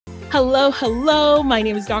Hello, hello. My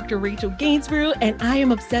name is Dr. Rachel Gainsborough, and I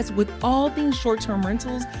am obsessed with all things short-term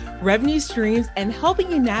rentals, revenue streams, and helping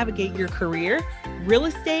you navigate your career, real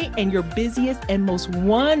estate, and your busiest and most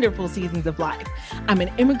wonderful seasons of life. I'm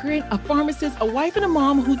an immigrant, a pharmacist, a wife, and a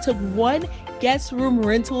mom who took one guest room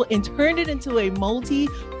rental and turned it into a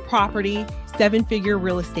multi-property, seven-figure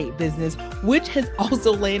real estate business, which has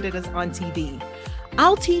also landed us on TV.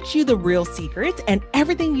 I'll teach you the real secrets and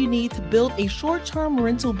everything you need to build a short-term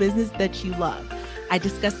rental business that you love. I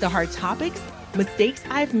discuss the hard topics, mistakes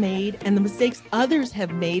I've made, and the mistakes others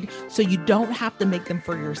have made so you don't have to make them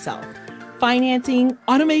for yourself. Financing,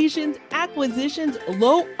 automations, acquisitions,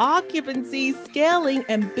 low occupancy, scaling,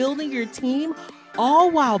 and building your team,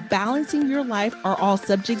 all while balancing your life, are all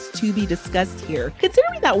subjects to be discussed here. Consider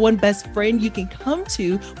me that one best friend you can come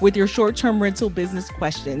to with your short-term rental business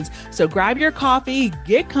questions. So grab your coffee,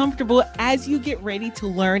 get comfortable as you get ready to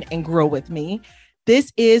learn and grow with me.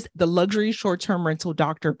 This is the Luxury Short-Term Rental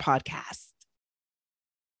Doctor podcast.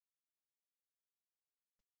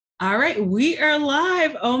 All right, we are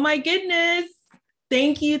live. Oh my goodness.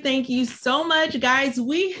 Thank you so much, guys.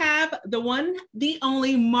 We have the one, the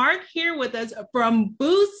only Mark here with us from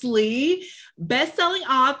Boostly, best-selling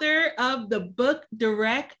author of the book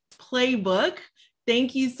Direct Playbook.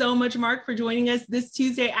 Thank you so much, Mark, for joining us this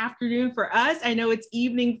Tuesday afternoon for us. I know it's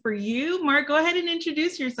evening for you. Mark, go ahead and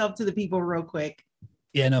introduce yourself to the people real quick.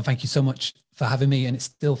 Yeah, no, thank you so much for having me. And it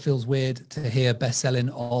still feels weird to hear best-selling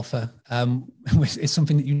author. It's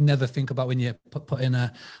something that you never think about when you're putting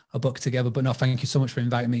a book together. But no, thank you so much for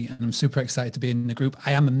inviting me. And I'm super excited to be in the group.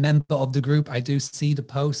 I am a member of the group. I do see the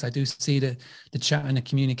posts. I do see the chat and the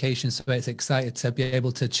communication. So it's excited to be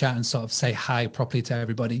able to chat and sort of say hi properly to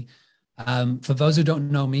everybody. For those who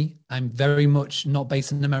don't know me, I'm very much not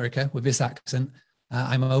based in America with this accent.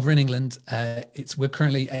 I'm over in England. We're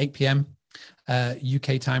currently 8 p.m.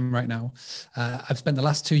 UK time right now. I've spent the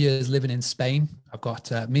last 2 years living in Spain. I've got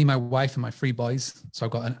me, my wife, and my 3 boys. So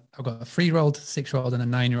I've got a 3-year-old, 6-year-old, and a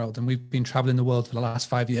 9-year-old, and we've been traveling the world for the last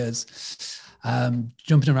 5 years,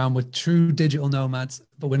 jumping around with true digital nomads.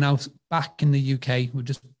 But we're now back in the UK. We've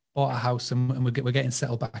just bought a house, and we're getting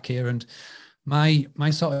settled back here. And my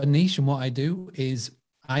sort of niche and what I do is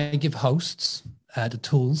I give hosts the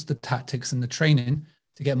tools, the tactics, and the training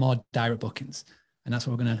to get more direct bookings. And that's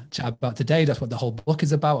what we're going to chat about today. That's what the whole book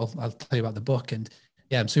is about. I'll tell you about the book. And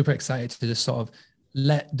yeah, I'm super excited to just sort of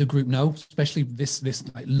let the group know, especially this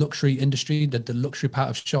like luxury industry, the luxury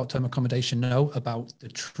part of short-term accommodation, know about the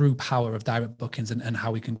true power of direct bookings and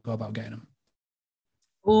how we can go about getting them.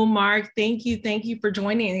 Oh, Mark, thank you. Thank you for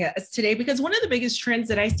joining us today, because one of the biggest trends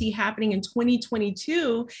that I see happening in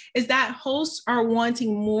 2022 is that hosts are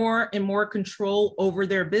wanting more and more control over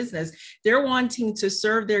their business. They're wanting to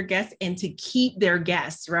serve their guests and to keep their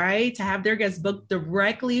guests, right? To have their guests book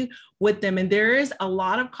directly with them. And there is a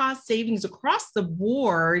lot of cost savings across the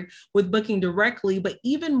board with booking directly, but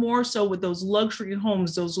even more so with those luxury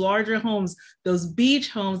homes, those larger homes, those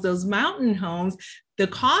beach homes, those mountain homes. The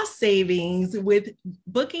cost savings with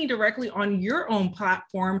booking directly on your own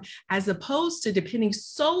platform, as opposed to depending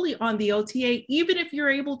solely on the OTA, even if you're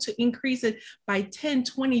able to increase it by 10,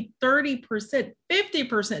 20, 30%,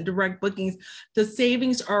 50% direct bookings, the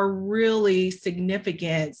savings are really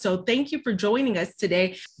significant. So thank you for joining us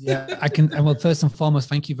today. Yeah, I can. Well, first and foremost,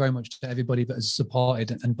 thank you very much to everybody that has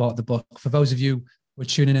supported and bought the book. For those of you who are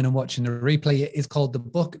tuning in and watching the replay, it is called the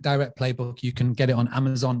book Direct Playbook. You can get it on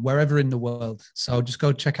Amazon, wherever in the world. So just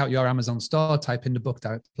go check out your Amazon store, type in the book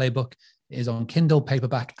Direct Playbook. It is on Kindle,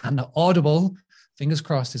 paperback, and the Audible, fingers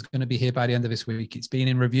crossed, is going to be here by the end of this week. It's been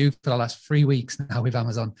in review for the last 3 weeks now with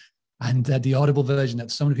Amazon. And the Audible version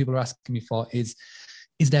that so many people are asking me for is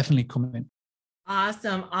definitely coming.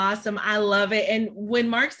 Awesome. I love it. And when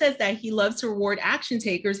Mark says that he loves to reward action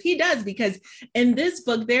takers, he does, because in this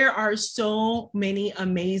book, there are so many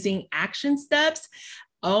amazing action steps.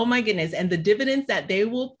 Oh my goodness. And the dividends that they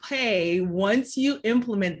will pay once you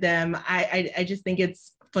implement them, I just think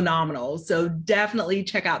it's phenomenal. So definitely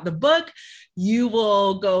check out the book. You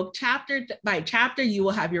will go chapter by chapter. You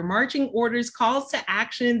will have your marching orders, calls to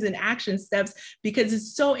actions, and action steps, because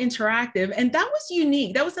it's so interactive. And that was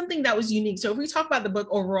unique. That was something that was unique. So if we talk about the book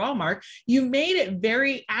overall, Mark, you made it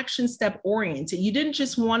very action step oriented. You didn't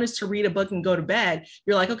just want us to read a book and go to bed.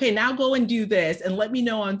 You're like, okay, now go and do this and let me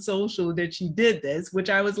know on social that you did this, which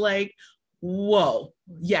I was like, whoa,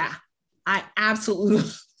 yeah, I absolutely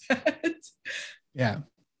love that.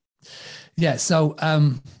 Yeah. So,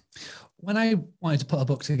 when I wanted to put a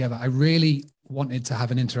book together, I really wanted to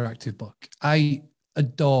have an interactive book. I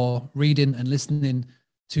adore reading and listening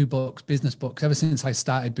to books, business books, ever since I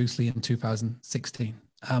started Boostly in 2016.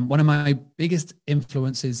 One of my biggest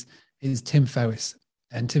influences is Tim Ferriss.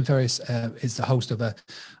 And Tim Ferriss is the host of a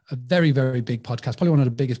very, very big podcast, probably one of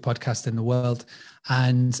the biggest podcasts in the world.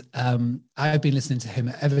 And I've been listening to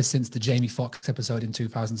him ever since the Jamie Foxx episode in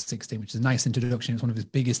 2016, which is a nice introduction. It's one of his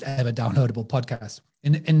biggest ever downloadable podcasts.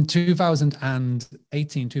 In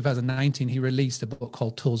 2018, 2019, he released a book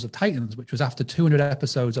called Tools of Titans, which was after 200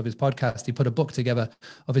 episodes of his podcast. He put a book together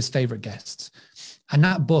of his favorite guests. And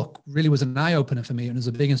that book really was an eye-opener for me, and it was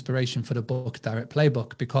a big inspiration for the book Direct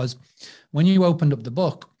Playbook, because when you opened up the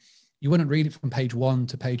book, you wouldn't read it from page 1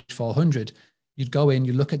 to page 400. You'd go in,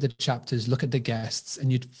 you look at the chapters, look at the guests, and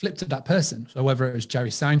you'd flip to that person. So whether it was Jerry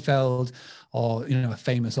Seinfeld or, a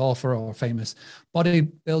famous author or a famous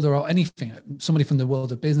bodybuilder or anything, somebody from the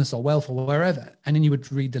world of business or wealth or wherever, and then you would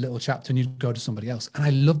read the little chapter and you'd go to somebody else. And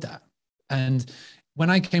I loved that. And when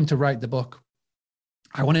I came to write the book,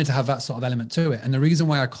 I wanted to have that sort of element to it. And the reason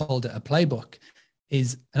why I called it a playbook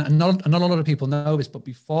is, and not a lot of people know this, but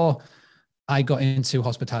before I got into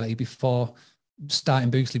hospitality, before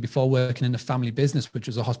starting Boostly, before working in a family business, which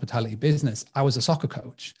was a hospitality business, I was a soccer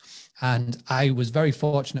coach. And I was very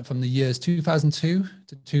fortunate from the years 2002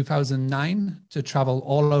 to 2009 to travel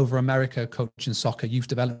all over America coaching soccer youth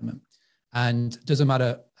development. And it doesn't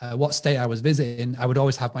matter what state I was visiting, I would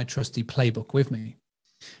always have my trusty playbook with me.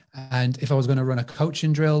 And if I was going to run a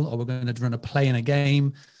coaching drill or we're going to run a play in a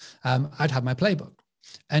game, I'd have my playbook.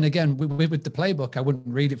 And again, with the playbook, I wouldn't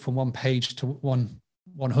read it from one page to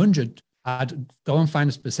 100. I'd go and find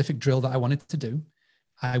a specific drill that I wanted to do.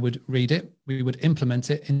 I would read it, we would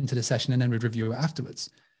implement it into the session, and then we'd review it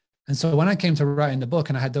afterwards. And so when I came to writing the book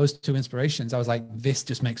and I had those two inspirations, I was like, this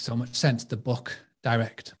just makes so much sense, the book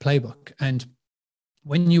Direct Playbook. And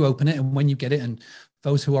when you open it and when you get it, and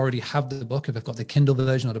those who already have the book, if they've got the Kindle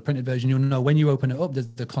version or the printed version, you'll know when you open it up, there's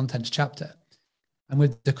the contents chapter. And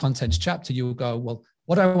with the contents chapter, you'll go, well,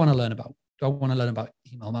 what do I want to learn about? Do I want to learn about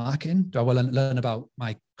email marketing? Do I want to learn about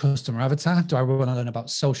my customer avatar? Do I want to learn about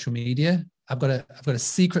social media? I've got a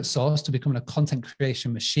secret sauce to becoming a content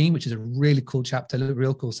creation machine, which is a really cool chapter, a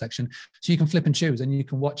real cool section. So you can flip and choose, and you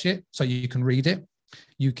can watch it. So you can read it.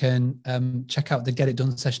 You can check out the Get It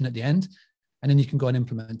Done session at the end, and then you can go and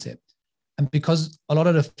implement it. And because a lot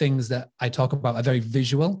of the things that I talk about are very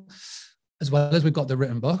visual, as well as we've got the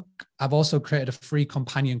written book, I've also created a free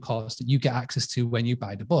companion course that you get access to when you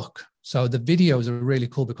buy the book. So the videos are really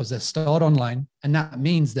cool because they're stored online. And that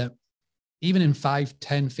means that even in 5,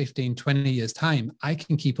 10, 15, 20 years time, I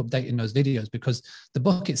can keep updating those videos, because the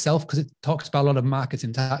book itself, because it talks about a lot of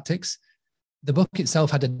marketing tactics, the book itself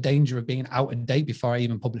had a danger of being out of date before I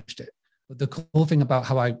even published it. But the cool thing about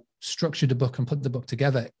how I structured the book and put the book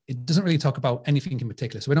together, it doesn't really talk about anything in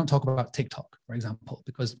particular. So we don't talk about TikTok, for example,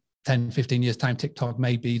 because 10, 15 years time, TikTok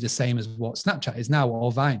may be the same as what Snapchat is now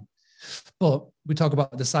or Vine. But we talk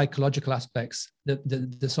about the psychological aspects,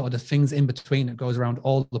 the sort of the things in between that goes around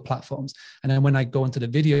all the platforms. And then when I go into the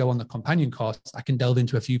video on the companion course, I can delve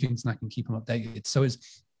into a few things and I can keep them updated. So it's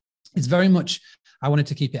very much, I wanted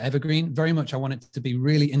to keep it evergreen. Very much, I want it to be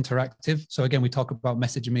really interactive. So again, we talk about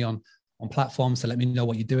messaging me on platforms to let me know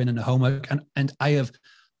what you're doing in the homework. And I have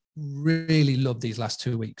really loved these last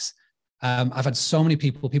 2 weeks. I've had so many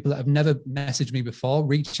people that have never messaged me before,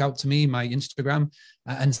 reach out to me, my Instagram,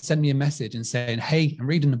 and send me a message and saying, hey, I'm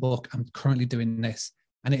reading the book. I'm currently doing this.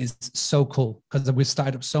 And it is so cool because we've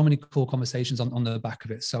started up so many cool conversations on the back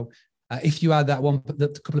of it. So if you are that one, the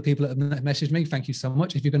couple of people that have messaged me, thank you so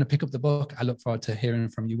much. If you're going to pick up the book, I look forward to hearing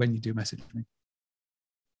from you when you do message me.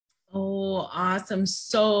 Oh, awesome.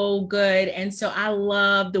 So good. And so I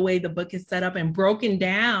love the way the book is set up and broken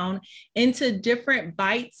down into different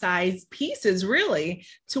bite-sized pieces, really,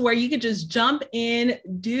 to where you could just jump in,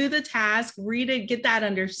 do the task, read it, get that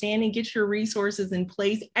understanding, get your resources in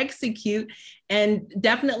place, execute, and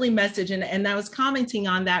definitely message. And I was commenting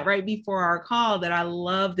on that right before our call that I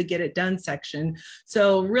love the Get It Done section.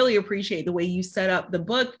 So really appreciate the way you set up the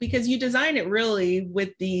book, because you designed it really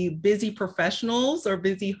with the busy professionals or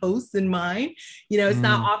busy hosts in mind. It's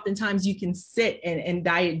not oftentimes you can sit and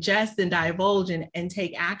digest and divulge and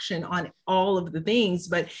take action on all of the things.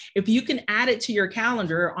 But if you can add it to your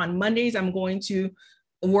calendar, on Mondays, I'm going to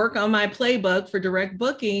work on my playbook for direct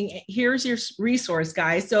booking. Here's your resource,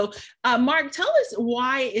 guys. So Mark, tell us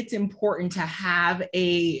why it's important to have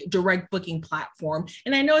a direct booking platform.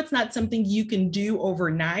 And I know it's not something you can do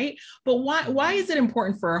overnight, but why is it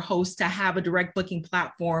important for a host to have a direct booking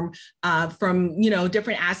platform from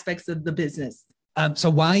different aspects of the business?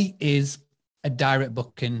 So why is a direct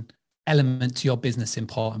booking element to your business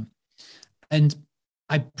important? And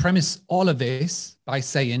I premise all of this by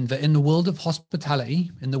saying that in the world of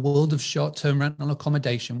hospitality, in the world of short-term rental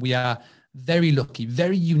accommodation, we are very lucky,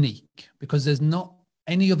 very unique, because there's not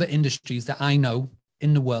any other industries that I know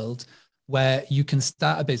in the world where you can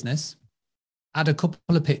start a business, add a couple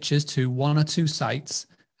of pictures to one or two sites,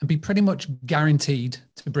 and be pretty much guaranteed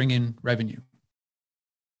to bring in revenue.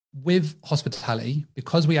 With hospitality,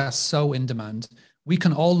 because we are so in demand, we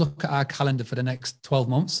can all look at our calendar for the next 12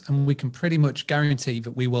 months and we can pretty much guarantee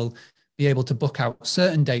that we will be able to book out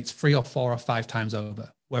certain dates 3 or 4 or 5 times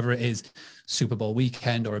over, whether it is Super Bowl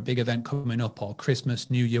weekend or a big event coming up or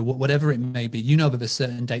Christmas, New Year, whatever it may be. You know that there's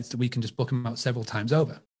certain dates that we can just book them out several times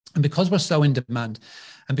over. And because we're so in demand,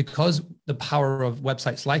 and because the power of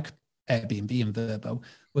websites like Airbnb and Vrbo,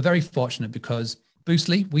 we're very fortunate because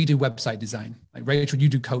Boostly, we do website design. Like Rachel, you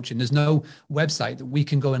do coaching. There's no website that we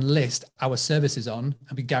can go and list our services on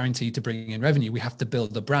and be guaranteed to bring in revenue. We have to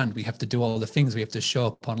build the brand. We have to do all the things. We have to show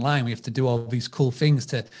up online. We have to do all these cool things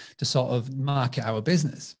to sort of market our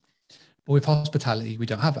business. But with hospitality, we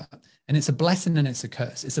don't have that. And it's a blessing and it's a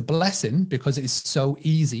curse. It's a blessing because it's so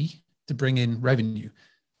easy to bring in revenue.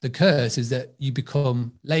 The curse is that you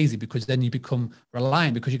become lazy because then you become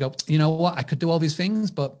reliant because you go, you know what, I could do all these things,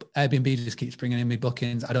 but Airbnb just keeps bringing in me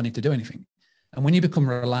bookings. I don't need to do anything. And when you become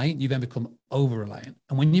reliant, you then become over-reliant.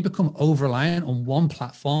 And when you become over-reliant on one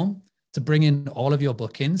platform to bring in all of your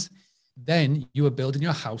bookings, then you are building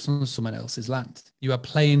your house on someone else's land. You are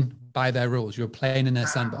playing by their rules. You're playing in their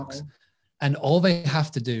sandbox. And all they have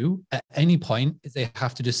to do at any point is they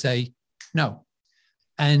have to just say no.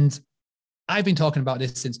 And I've been talking about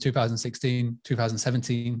this since 2016,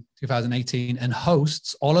 2017, 2018, and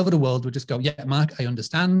hosts all over the world would just go, yeah, Mark, I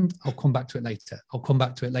understand. I'll come back to it later. I'll come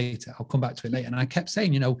back to it later. I'll come back to it later. And I kept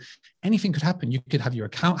saying, you know, anything could happen. You could have your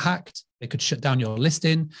account hacked. They could shut down your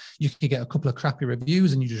listing. You could get a couple of crappy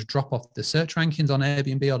reviews and you just drop off the search rankings on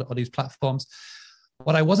Airbnb or these platforms.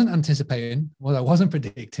 What I wasn't anticipating, what I wasn't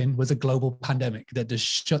predicting was a global pandemic that just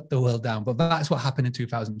shut the world down. But that's what happened in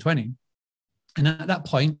 2020. And at that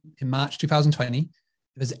point, in March 2020, if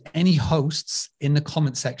there's any hosts in the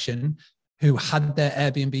comment section who had their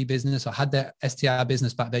Airbnb business or had their STR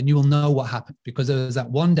business back then, you will know what happened, because there was that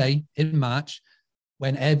one day in March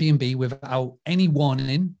when Airbnb, without any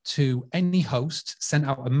warning to any host, sent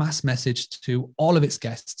out a mass message to all of its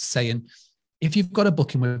guests saying, if you've got a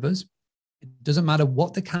booking with us, it doesn't matter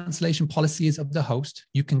what the cancellation policy is of the host,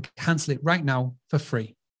 you can cancel it right now for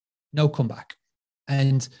free. No comeback.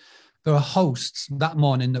 And there are hosts that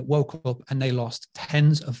morning that woke up and they lost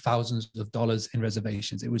tens of thousands of dollars in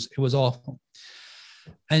reservations. It was awful.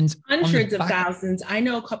 And hundreds of thousands. I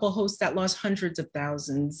know a couple of hosts that lost hundreds of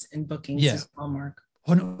thousands in bookings as well, Mark.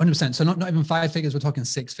 100%. So not even 5 figures, we're talking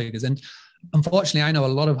 6 figures. And unfortunately, I know a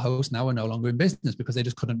lot of hosts now are no longer in business because they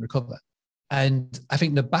just couldn't recover. And I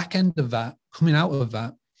think the back end of that, coming out of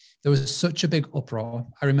that, there was such a big uproar.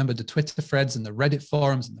 I remember the Twitter threads and the Reddit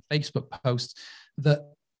forums and the Facebook posts that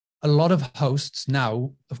a lot of hosts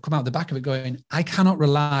now have come out the back of it going, I cannot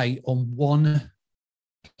rely on one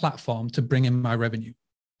platform to bring in my revenue.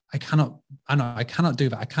 I cannot do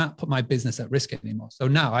that. I can't put my business at risk anymore. So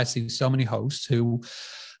now I see so many hosts who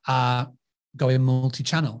are going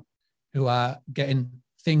multi-channel, who are getting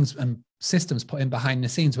things and systems put in behind the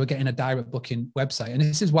scenes. We're getting a direct booking website. And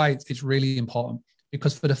this is why it's really important,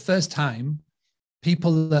 because for the first time,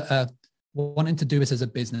 people that are wanting to do this as a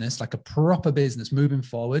business, like a proper business moving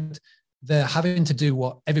forward, they're having to do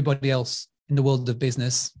what everybody else in the world of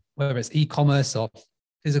business, whether it's e-commerce or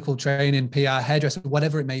physical training, PR, hairdresser,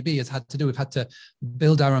 whatever it may be, has had to do. We've had to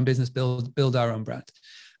build our own business, build our own brand.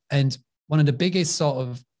 And one of the biggest sort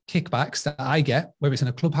of kickbacks that I get, whether it's in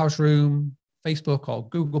a Clubhouse room, Facebook or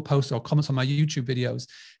Google posts or comments on my YouTube videos,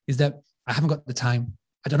 is that I haven't got the time.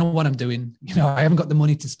 I don't know what I'm doing. You know, I haven't got the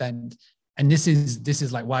money to spend. And this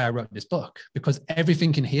is like why I wrote this book, because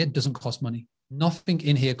everything in here doesn't cost money. Nothing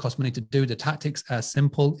in here costs money to do. The tactics are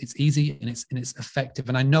simple, it's easy, and it's effective.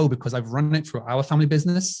 And I know because I've run it through our family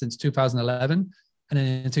business since 2011. And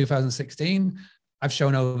then in 2016, I've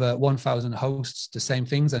shown over 1,000 hosts the same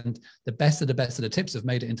things. And the best of the tips have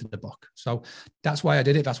made it into the book. So that's why I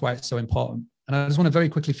did it. That's why it's so important. And I just want to very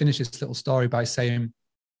quickly finish this little story by saying,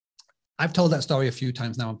 I've told that story a few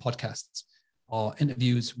times now on podcasts or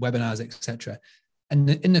interviews, webinars, etc. And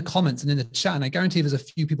in the comments and in the chat, and I guarantee there's a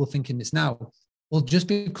few people thinking this now, well, just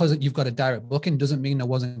because you've got a direct booking doesn't mean there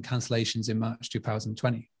wasn't cancellations in March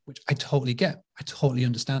 2020, which I totally get. I totally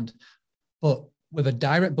understand. But with a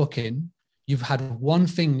direct booking, you've had one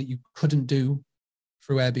thing that you couldn't do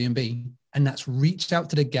through Airbnb, and that's reach out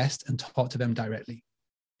to the guest and talk to them directly.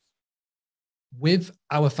 With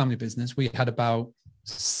our family business, we had about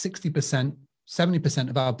 60%, 70%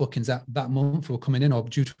 of our bookings that month were coming in or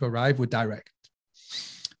due to arrive were direct.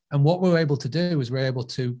 And what we're able to do is we're able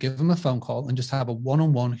to give them a phone call and just have a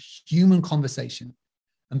one-on-one human conversation.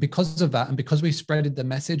 And because of that, and because we spreaded the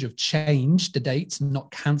message of change the dates,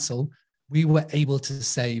 not cancel, we were able to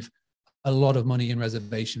save a lot of money in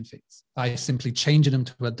reservation fees by simply changing them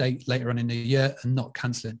to a date later on in the year and not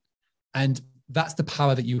canceling. And that's the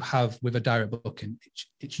power that you have with a direct booking.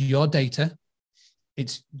 It's your data,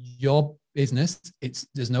 it's your business,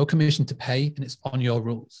 there's no commission to pay, and it's on your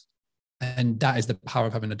rules. And that is the power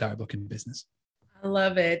of having a direct booking business. I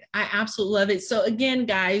love it. I absolutely love it. So again,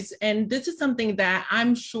 guys, and this is something that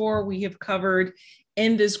I'm sure we have covered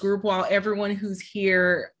in this group while everyone who's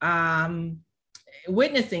here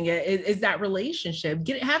witnessing it is that relationship,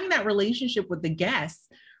 having that relationship with the guests,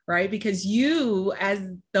 right? Because you,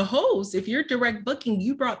 as the host, if you're direct booking,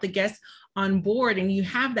 you brought the guests on board and you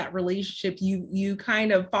have that relationship, you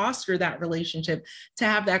kind of foster that relationship to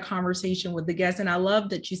have that conversation with the guests. And I love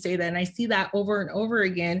that you say that. And I see that over and over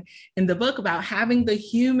again in the book about having the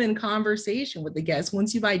human conversation with the guests.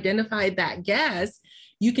 Once you've identified that guest,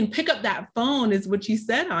 you can pick up that phone, is what you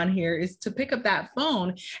said on here, is to pick up that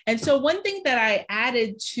phone. And so one thing that I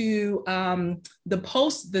added to the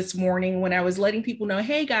post this morning when I was letting people know,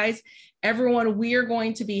 hey guys, everyone, we are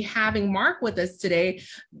going to be having Mark with us today.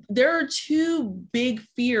 There are two big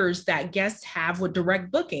fears that guests have with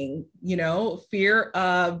direct booking. You know, fear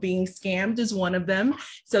of being scammed is one of them.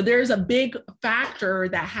 So there's a big factor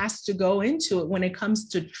that has to go into it when it comes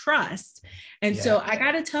to trust. And so I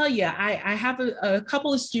got to tell you, I have a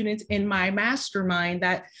couple of students in my mastermind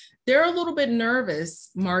that they're a little bit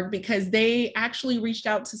nervous, Mark, because they actually reached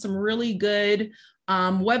out to some really good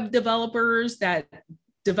web developers that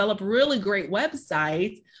develop really great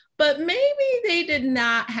websites, but maybe they did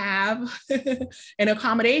not have an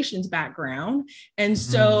accommodations background. And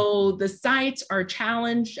so the sites are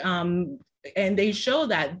challenged. And they show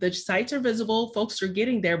that the sites are visible, folks are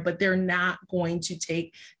getting there, but they're not going to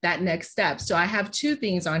take that next step. So I have two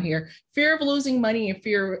things on here: fear of losing money and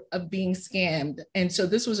fear of being scammed. And so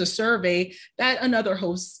this was a survey that another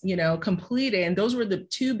host, completed. And those were the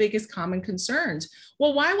two biggest common concerns.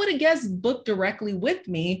 Well, why would a guest book directly with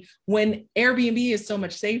me when Airbnb is so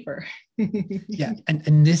much safer? Yeah.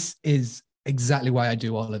 And this is exactly why I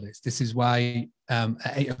do all of this. This is why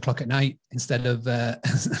at 8 o'clock at night, instead of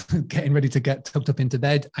getting ready to get tucked up into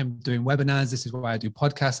bed, I'm doing webinars. This is why I do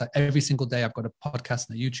podcasts. Every single day, I've got a podcast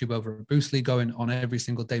and a YouTube over at Boostly going on every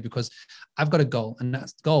single day, because I've got a goal. And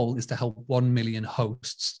that goal is to help 1 million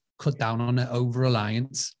hosts cut down on their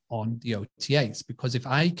over-reliance on the OTAs. Because if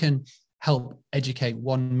I can help educate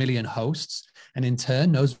 1 million hosts, and in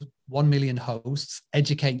turn, those 1 million hosts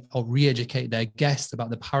educate or re-educate their guests about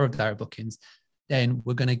the power of direct bookings, then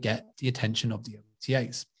we're going to get the attention of the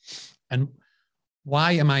OTAs. And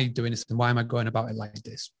why am I doing this, and why am I going about it like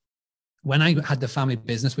this? When I had the family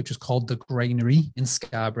business, which was called The Granary in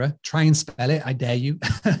Scarborough, try and spell it, I dare you.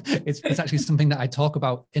 It's actually something that I talk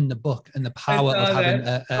about in the book, and the power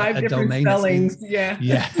of having a domain. Spellings. Yeah.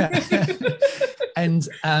 And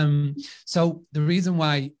so the reason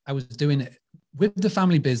why I was doing it with the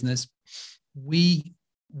family business, we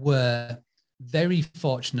were very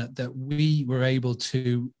fortunate that we were able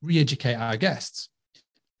to re-educate our guests.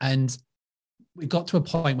 And we got to a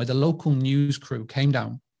point where the local news crew came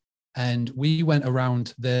down and we went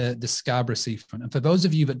around the Scarborough seafront. And for those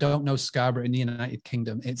of you that don't know Scarborough in the United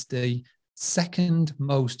Kingdom, it's the second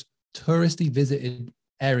most touristy visited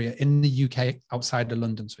area in the UK outside of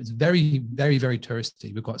London. So it's very, very, very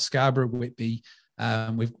touristy. We've got Scarborough, Whitby,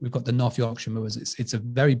 we've got the North Yorkshire Moors. It's a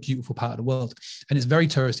very beautiful part of the world, and it's very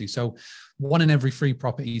touristy. So 1 in every 3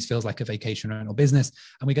 properties feels like a vacation rental business,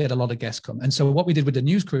 and we get a lot of guests come. And so what we did with the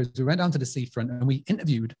news crew is we went down to the seafront and we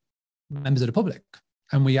interviewed members of the public,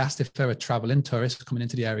 and we asked if there were traveling tourists coming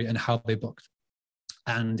into the area and how they booked.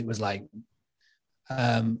 And it was like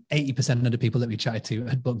 80% of the people that we chatted to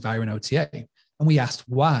had booked via an OTA. And we asked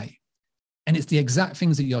why. And it's the exact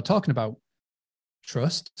things that you're talking about.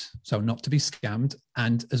 Trust, so not to be scammed,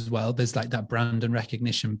 and as well there's like that brand and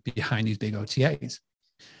recognition behind these big OTAs.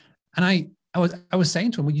 And I was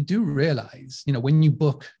saying to him, well, you do realize, when you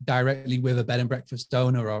book directly with a bed and breakfast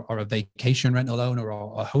owner or a vacation rental owner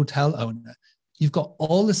or a hotel owner, you've got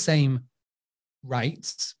all the same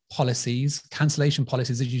rights, policies, cancellation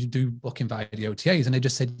policies as you do booking via the OTAs. And they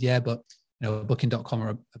just said, yeah, but booking.com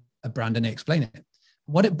or a brand, and they explain it.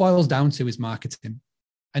 What it boils down to is marketing.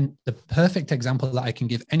 And the perfect example that I can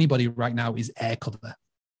give anybody right now is AirCover.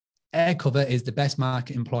 AirCover is the best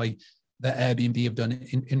marketing ploy that Airbnb have done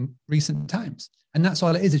in recent times. And that's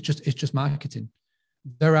all it is. It's just marketing.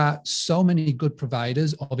 There are so many good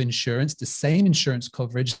providers of insurance, the same insurance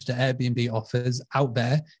coverage that Airbnb offers out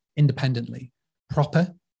there independently.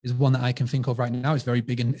 Proper, is one that I can think of right now. It's very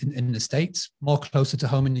big in the States, more closer to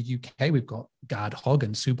home in the UK. We've got Guard Hog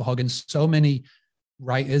and Super Hog, and so many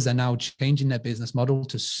writers are now changing their business model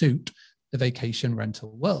to suit the vacation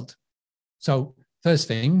rental world. So first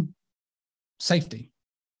thing, safety.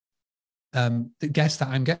 The guests that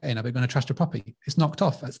I'm getting, are they going to trash the property? It's knocked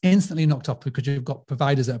off. It's instantly knocked off because you've got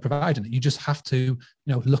providers that are providing it. You just have to,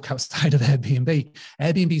 look outside of Airbnb.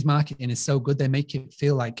 Airbnb's marketing is so good. They make it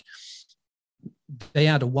feel like they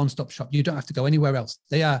are the one-stop shop. You don't have to go anywhere else.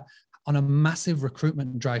 They are on a massive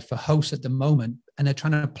recruitment drive for hosts at the moment, and they're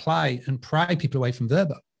trying to apply and pry people away from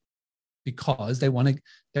Verbo because they want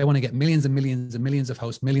to get millions and millions and millions of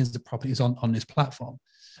hosts, millions of properties on this platform.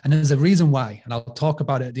 And there's a reason why, and I'll talk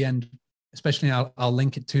about it at the end. Especially, I'll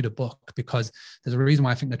link it to the book because there's a reason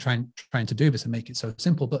why I think they're trying to do this and make it so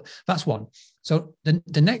simple. But that's one. So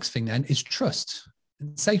the next thing then is trust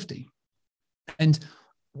and safety. And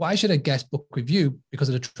why should a guest book with you? Because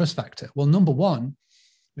of the trust factor. Well, number one,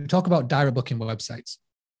 we talk about direct booking websites.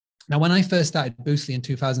 Now, when I first started Boostly in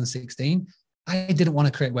 2016, I didn't want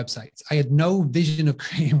to create websites. I had no vision of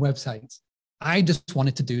creating websites. I just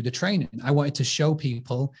wanted to do the training. I wanted to show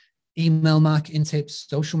people email marketing tips,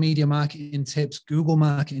 social media marketing tips, Google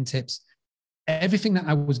marketing tips. Everything that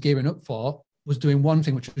I was gearing up for was doing one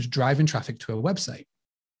thing, which was driving traffic to a website.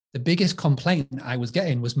 The biggest complaint I was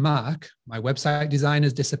getting was, Mark, my website design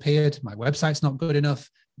has disappeared. My website's not good enough.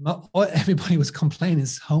 Everybody was complaining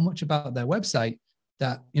so much about their website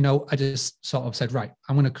that, I just sort of said, right,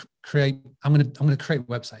 I'm going to create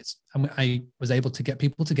websites. And I was able to get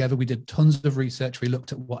people together. We did tons of research. We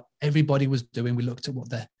looked at what everybody was doing. We looked at what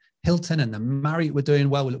the Hilton and the Marriott were doing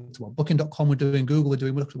well. We looked at what Booking.com were doing, Google were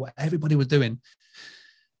doing. We looked at what everybody was doing.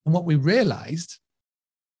 And what we realized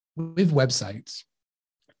with websites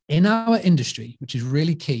in our industry, which is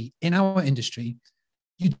really key, in our industry,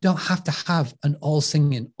 you don't have to have an all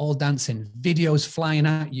singing, all dancing, videos flying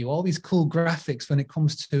at you, all these cool graphics when it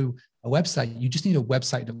comes to a website. You just need a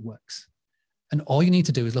website that works. And all you need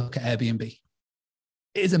to do is look at Airbnb.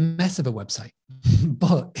 It is a mess of a website,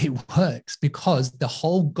 but it works because the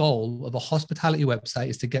whole goal of a hospitality website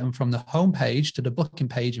is to get them from the homepage to the booking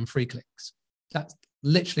page in 3 clicks. That's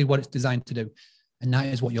literally what it's designed to do. And that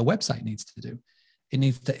is what your website needs to do. It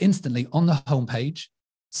needs to instantly on the homepage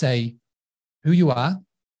say who you are,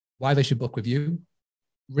 why they should book with you,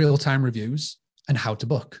 real-time reviews, and how to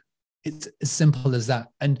book. It's as simple as that.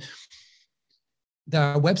 And there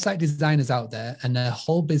are website designers out there, and their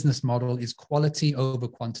whole business model is quality over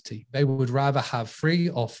quantity. They would rather have 3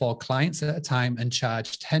 or 4 clients at a time and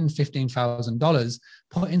charge $10,000, $15,000,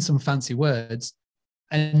 put in some fancy words,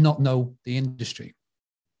 and not know the industry.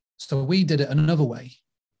 So we did it another way,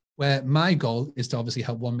 where my goal is to obviously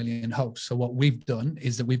help 1 million hosts. So what we've done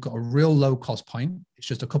is that we've got a real low cost point. It's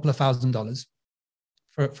just a couple of $1,000s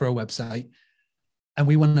for a website. And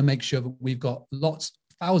we want to make sure that we've got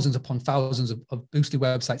thousands upon thousands of Boostly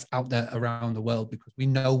websites out there around the world, because we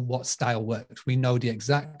know what style works. We know the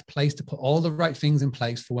exact place to put all the right things in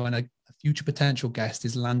place for when a future potential guest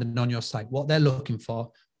is landing on your site, what they're looking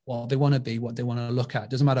for, what they want to be, what they want to look at.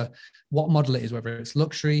 It doesn't matter what model it is, whether it's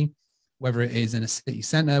luxury, whether it is in a city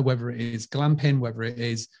center, whether it is glamping, whether it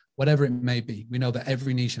is whatever it may be. We know that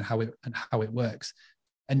every niche and how it works.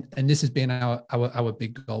 And this has been our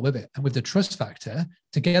big goal with it. And with the trust factor,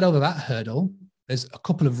 to get over that hurdle, there's a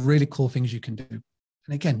couple of really cool things you can do.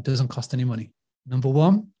 And again, it doesn't cost any money. Number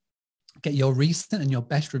one, get your recent and your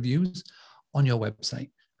best reviews on your website.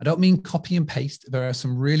 I don't mean copy and paste. There are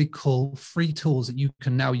some really cool free tools that you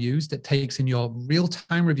can now use that takes in your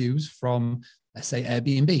real-time reviews from, let's say,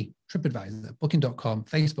 Airbnb, TripAdvisor, Booking.com,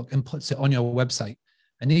 Facebook, and puts it on your website.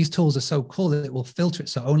 And these tools are so cool that it will filter it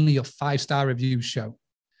so only your 5-star reviews show.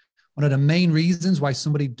 One of the main reasons why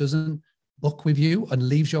somebody doesn't book with you and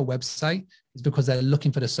leaves your website is because they're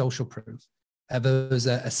looking for the social proof. There was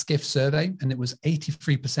a Skiff survey, and it was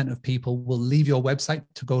 83% of people will leave your website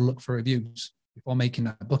to go look for reviews before making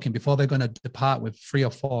that booking. Before they're going to depart with $3,000 or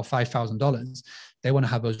 $4,000 or $5,000, they want to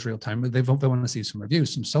have those real time. They want to see some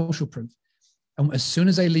reviews, some social proof. And as soon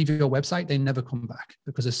as they leave your website, they never come back,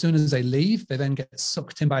 because as soon as they leave, they then get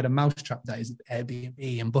sucked in by the mousetrap that is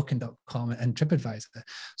Airbnb and Booking.com and TripAdvisor.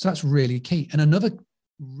 So that's really key. And another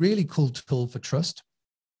really cool tool for trust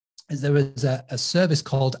is there is a service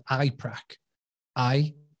called iPrac,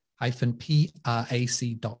 i-prac.com.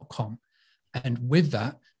 And with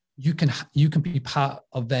that, you can be part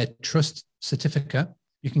of their trust certificate.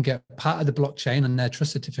 You can get part of the blockchain and their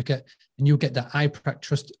trust certificate, and you'll get the iPrac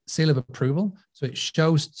Trust seal of approval. So it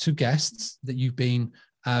shows to guests that you've been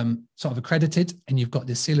sort of accredited, and you've got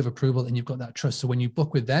this seal of approval, and you've got that trust. So when you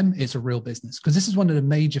book with them, it's a real business, because this is one of the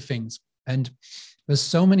major things. And There's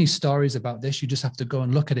so many stories about this. You just have to go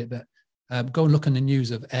and look at it. But go and look on the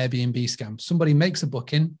news of Airbnb scams. Somebody makes a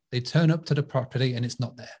booking, they turn up to the property and it's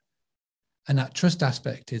not there. And that trust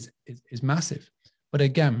aspect is massive. But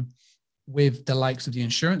again, with the likes of the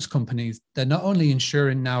insurance companies, they're not only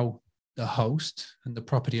insuring now the host and the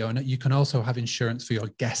property owner, you can also have insurance for your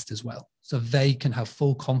guest as well. So they can have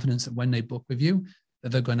full confidence that when they book with you,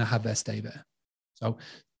 that they're going to have their stay there. So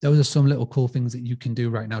those are some little cool things that you can do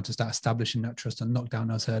right now to start establishing that trust and knock down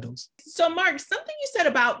those hurdles. So Mark, something you said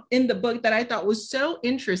about in the book that I thought was so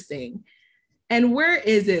interesting. And where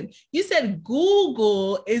is it? You said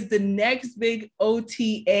Google is the next big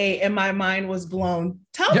OTA, and my mind was blown.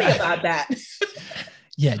 Tell me about that.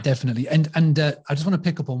 Yeah, definitely. And I just want to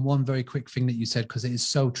pick up on one very quick thing that you said, because it is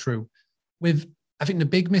so true. I think the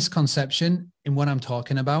big misconception in what I'm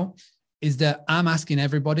talking about is that I'm asking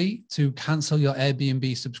everybody to cancel your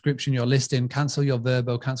Airbnb subscription, your listing, cancel your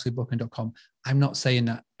Verbo, cancel your booking.com. I'm not saying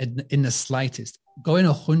that in the slightest. Going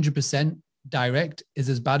 100% direct is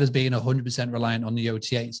as bad as being 100% reliant on the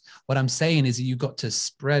OTAs. What I'm saying is that you've got to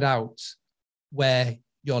spread out where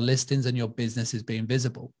your listings and your business is being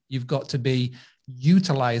visible. You've got to be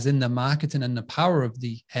utilizing the marketing and the power of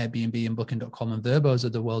the Airbnb and booking.com and Verbos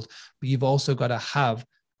of the world, but you've also got to have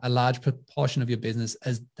a large proportion of your business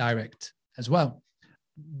as direct as well.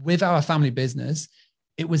 With our family business,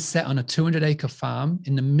 it was set on a 200-acre farm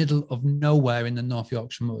in the middle of nowhere in the North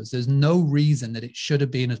Yorkshire Moors. There's no reason that it should have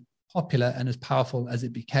been as popular and as powerful as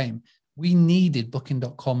it became. We needed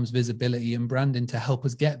booking.com's visibility and branding to help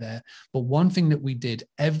us get there. But one thing that we did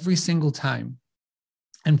every single time,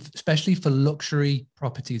 and especially for luxury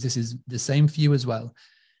properties, this is the same for you as well,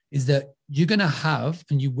 is that you're going to have,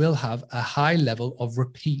 and you will have, a high level of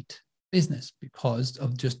repeat business because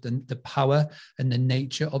of just the power and the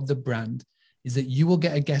nature of the brand. Is that you will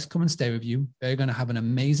get a guest come and stay with you. They're going to have an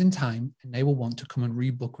amazing time and they will want to come and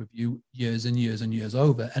rebook with you years and years and years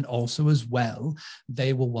over. And also as well,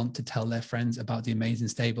 they will want to tell their friends about the amazing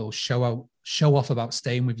stay. They'll show off about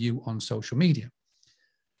staying with you on social media.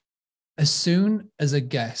 As soon as a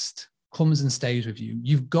guest comes and stays with you,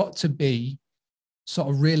 you've got to be sort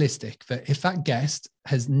of realistic that if that guest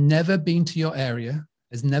has never been to your area,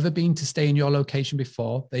 has never been to stay in your location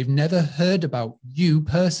before, they've never heard about you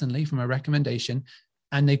personally from a recommendation,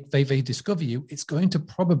 and they discover you, it's going to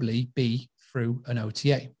probably be through an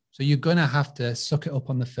OTA. So you're going to have to suck it up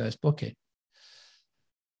on the first booking.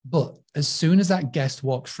 But as soon as that guest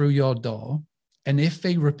walks through your door, and if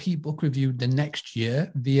they repeat book with you the next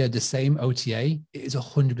year via the same OTA, it is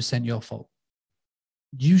 100% your fault.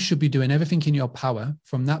 You should be doing everything in your power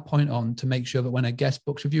from that point on to make sure that when a guest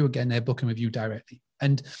books with you again, they're booking with you directly.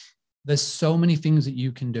 And there's so many things that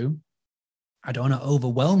you can do. I don't want to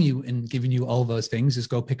overwhelm you in giving you all those things. Just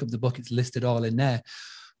go pick up the book. It's listed all in there.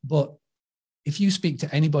 But if you speak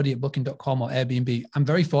to anybody at booking.com or Airbnb, I'm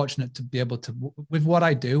very fortunate to be able to, with what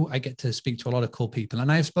I do, I get to speak to a lot of cool people.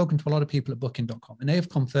 And I have spoken to a lot of people at booking.com and they have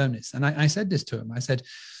confirmed this. And I said this to them. I said,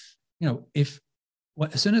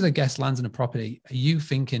 as soon as a guest lands in a property, are you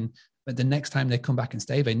thinking that the next time they come back and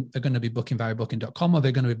stay, they're going to be booking via booking.com or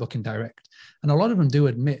they're going to be booking direct? And a lot of them do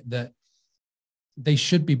admit that they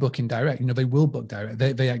should be booking direct. They will book direct.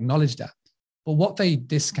 They acknowledge that. But what they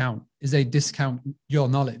discount is they discount your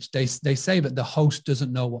knowledge. They say that the host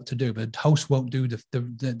doesn't know what to do. The host won't do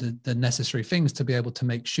the necessary things to be able to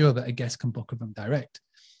make sure that a guest can book with them direct.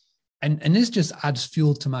 And this just adds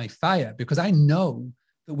fuel to my fire because I know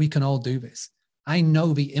that we can all do this. I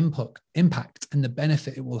know the impact and the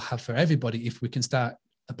benefit it will have for everybody if we can start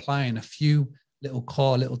applying a few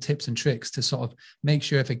little tips and tricks to sort of make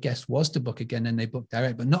sure if a guest was to book again, then they book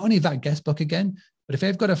direct. But not only that guest book again, but if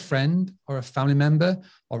they've got a friend or a family member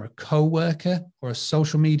or a co-worker or a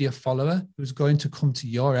social media follower who's going to come to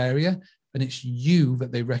your area, then it's you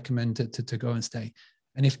that they recommend to go and stay.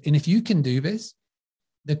 And if you can do this,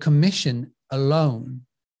 the commission alone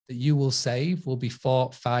that you will save will be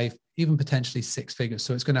 4, 5, even potentially 6 figures.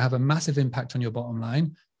 So it's going to have a massive impact on your bottom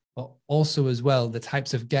line, but also as well, the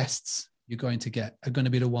types of guests you're going to get are going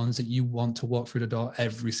to be the ones that you want to walk through the door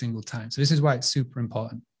every single time. So this is why it's super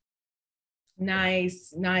important.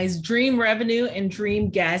 Nice. Dream revenue and dream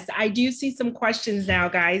guests. I do see some questions now,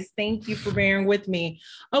 guys. Thank you for bearing with me.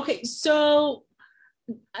 Okay, so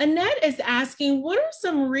Annette is asking, what are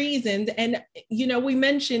some reasons? And, we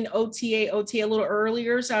mentioned OTA a little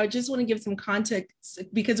earlier. So I just want to give some context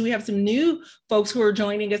because we have some new folks who are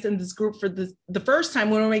joining us in this group for the first time.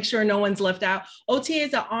 We want to make sure no one's left out. OTA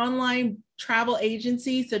is an online travel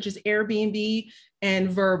agency such as Airbnb, and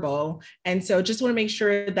verbal. And so just want to make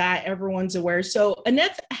sure that everyone's aware. So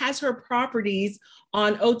Annette has her properties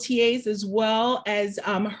on OTAs as well as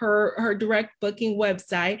her direct booking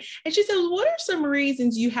website. And she says, what are some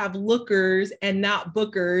reasons you have lookers and not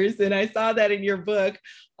bookers? And I saw that in your book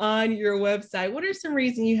on your website. What are some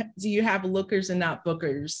reasons you have lookers and not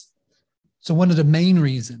bookers? So one of the main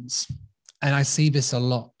reasons, and I see this a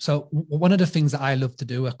lot. So one of the things that I love to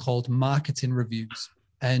do are called marketing reviews.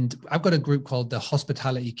 And I've got a group called the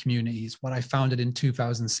Hospitality Communities, what I founded in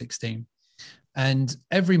 2016. And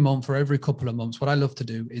every month or every couple of months, what I love to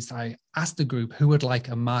do is I ask the group who would like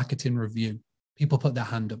a marketing review. People put their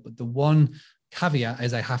hand up, but the one caveat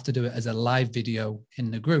is I have to do it as a live video in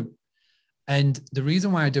the group. And the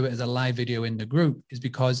reason why I do it as a live video in the group is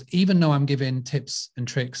because even though I'm giving tips and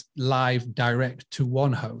tricks live direct to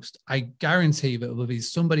one host, I guarantee that there will be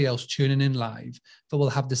somebody else tuning in live that will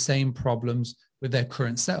have the same problems with their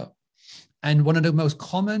current setup. And one of the most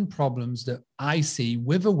common problems that I see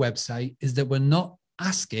with a website is that we're not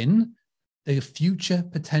asking the future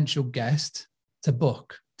potential guest to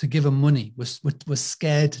book, to give them money. We're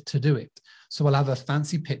scared to do it. So we'll have a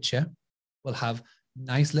fancy picture. We'll have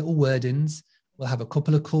nice little wordings. We'll have a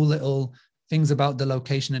couple of cool little things about the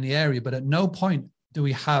location and the area. But at no point do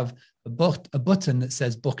we have a button that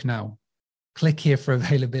says book now. Click here for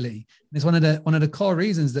availability. And it's one of the core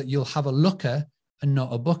reasons that you'll have a looker and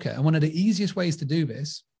not a booker. And one of the easiest ways to do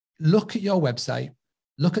this, look at your website,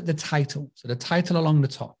 look at the title. So the title along the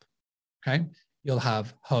top, okay? You'll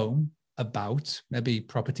have home, about, maybe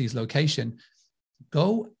properties, location.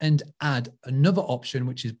 Go and add another option,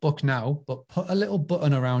 which is book now, but put a little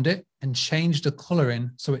button around it and change the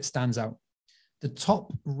coloring so it stands out. The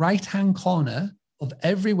top right-hand corner of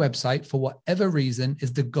every website, for whatever reason,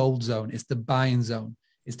 is the gold zone. It's the buying zone.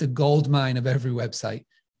 It's the gold mine of every website.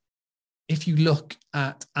 If you look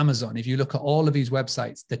at Amazon, if you look at all of these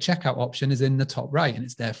websites, the checkout option is in the top right, and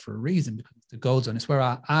it's there for a reason because it's the gold zone. It's where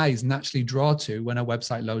our eyes naturally draw to when a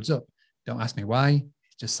website loads up. Don't ask me why.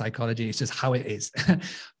 It's just psychology. It's just how it is.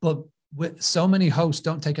 But so many hosts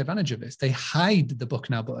don't take advantage of this. They hide the book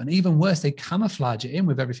now button. Even worse, they camouflage it in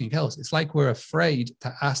with everything else. It's like we're afraid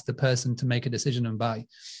to ask the person to make a decision and buy.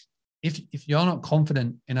 If you're not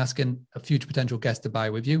confident in asking a future potential guest to buy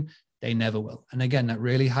with you, they never will. And again, that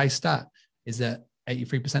really high stat is that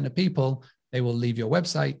 83% of people, they will leave your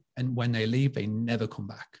website. And when they leave, they never come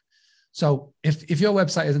back. So if your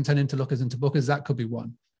website isn't turning to lookers and to bookers, that could be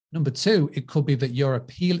one. Number two, it could be that you're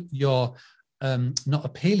not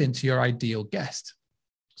appealing to your ideal guest.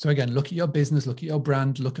 So again, look at your business, look at your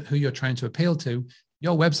brand, look at who you're trying to appeal to.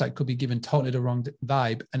 Your website could be given totally the wrong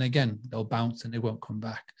vibe. And again, they'll bounce and they won't come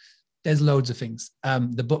back. There's loads of things.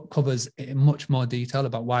 The book covers in much more detail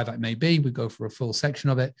about why that may be. We go for a full section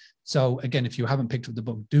of it. So again, if you haven't picked up the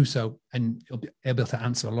book, do so, and you'll be able to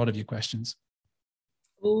answer a lot of your questions.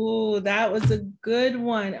 Oh, that was a good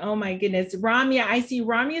one. Oh my goodness. Ramya, I see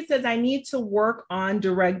Ramya says, I need to work on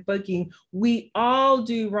direct booking. We all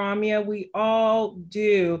do, Ramya. We all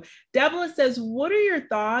do. Devlin says, what are your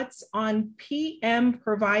thoughts on PM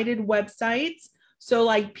provided websites? So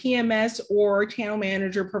like PMS or channel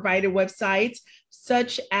manager provided websites,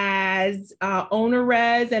 such as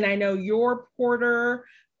OwnerRez, and I know Your Porter,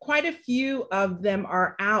 quite a few of them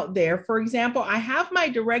are out there. For example, I have my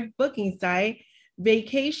direct booking site,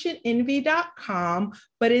 vacationenvy.com,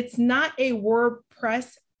 but it's not a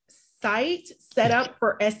WordPress site set up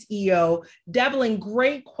for SEO. Devlin,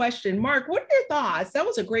 great question. Mark, what are your thoughts? That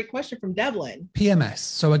was a great question from Devlin. PMS.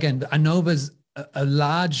 So again, I know there's a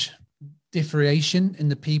large differentiation in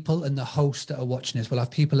the people and the hosts that are watching this. We'll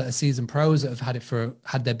have people that are seasoned pros that have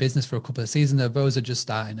had their business for a couple of seasons. Those are just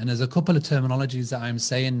starting. And there's a couple of terminologies that I'm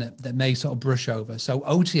saying that may sort of brush over. So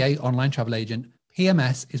OTA, online travel agent,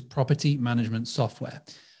 PMS is property management software.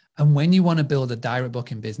 And when you want to build a direct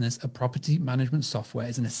booking business, a property management software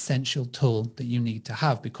is an essential tool that you need to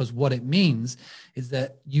have, because what it means is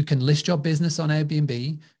that you can list your business on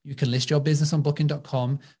Airbnb, you can list your business on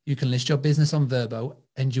booking.com, you can list your business on Vrbo,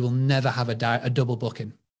 and you will never have a double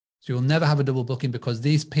booking. So you'll never have a double booking because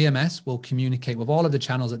these PMS will communicate with all of the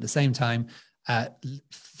channels at the same time,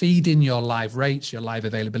 feed in your live rates, your live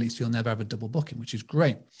availability, so you'll never have a double booking, which is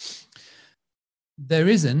great. There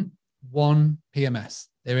isn't one PMS.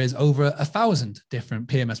 There is over 1,000 different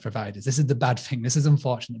PMS providers. This is the bad thing. This is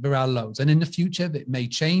unfortunate. There are loads. And in the future, it may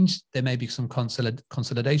change. There may be some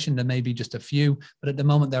consolidation. There may be just a few, but at the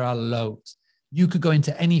moment, there are loads. You could go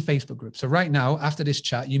into any Facebook group. So right now, after this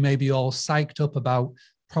chat, you may be all psyched up about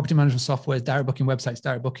property management software, direct booking websites,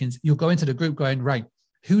 direct bookings. You'll go into the group going, right,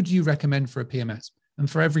 who do you recommend for a PMS? And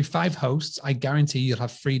for every 5 hosts, I guarantee you'll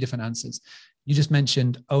have 3 different answers. You just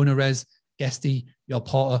mentioned OwnerRez. Guesty, Your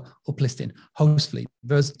Porter, Uplisting, Hostfully.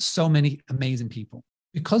 There's so many amazing people.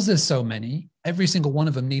 Because there's so many, every single one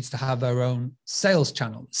of them needs to have their own sales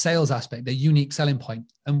channel, sales aspect, their unique selling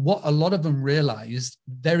point. And what a lot of them realized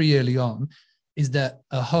very early on is that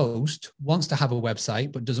a host wants to have a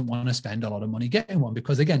website, but doesn't want to spend a lot of money getting one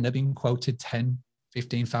because, again, they're being quoted $10,000,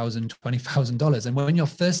 $15,000, $20,000. And when you're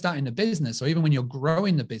first starting a business, or even when you're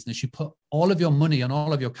growing the business, you put all of your money and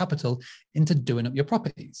all of your capital into doing up your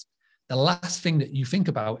properties. The last thing that you think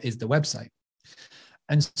about is the website.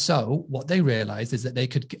 And so what they realized is that they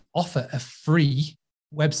could offer a free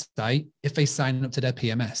website if they sign up to their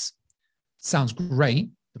PMS. Sounds great.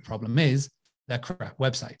 The problem is they're crap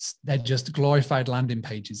websites. They're just glorified landing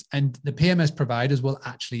pages. And the PMS providers will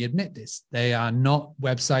actually admit this. They are not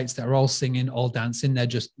websites that are all singing, all dancing. They're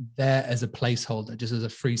just there as a placeholder, just as a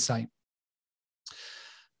free site.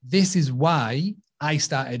 This is why I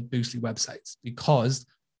started Boostly websites, because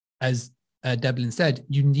as Devlin said,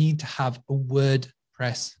 you need to have a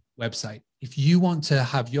WordPress website. If you want to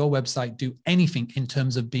have your website do anything in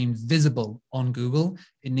terms of being visible on Google,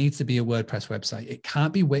 it needs to be a WordPress website. It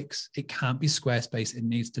can't be Wix. It can't be Squarespace. It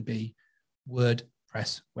needs to be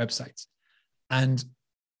WordPress websites. And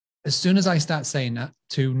as soon as I start saying that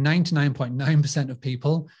to 99.9% of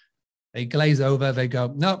people, they glaze over, they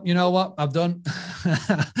go, no, you know what, I've done.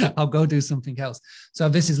 I'll go do something else. So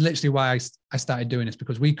this is literally why I started doing this,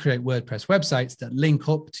 because we create WordPress websites that link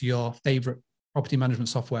up to your favorite property management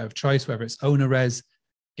software of choice, whether it's OwnerRez,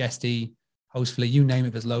 Guesty, Hostfully, you name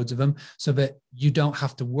it, there's loads of them, so that you don't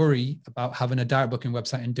have to worry about having a direct booking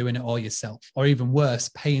website and doing it all yourself, or even worse,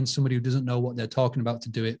 paying somebody who doesn't know what they're talking about to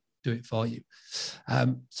do it for you.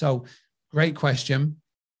 So great question.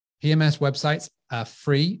 PMS websites are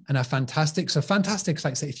free and are fantastic. So fantastic,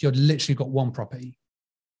 like say, if you've literally got one property,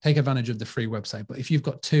 take advantage of the free website. But if you've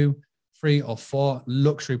got 2, 3, or 4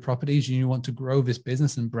 luxury properties and you want to grow this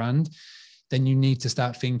business and brand, then you need to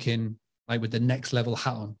start thinking like with the next level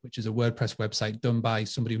hat on, which is a WordPress website done by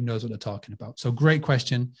somebody who knows what they're talking about. So great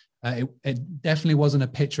question. It definitely wasn't a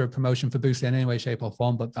pitch or a promotion for Boostly in any way, shape, or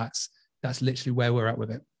form, but that's literally where we're at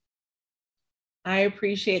with it. I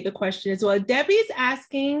appreciate the question as well. Debbie's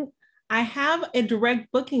asking, I have a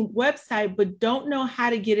direct booking website, but don't know how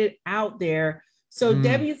to get it out there. So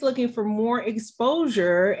Debbie's looking for more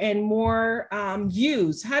exposure and more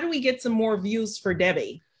views. How do we get some more views for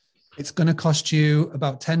Debbie? It's going to cost you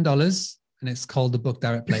about $10, and it's called the Book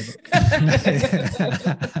Direct Playbook.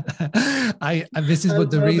 This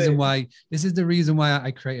is the reason why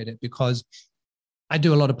I created it, because I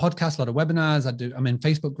do a lot of podcasts, a lot of webinars. I'm in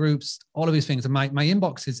Facebook groups, all of these things. And my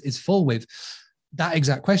inbox is full with that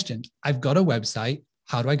exact question. I've got a website.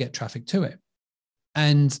 How do I get traffic to it?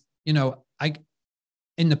 And,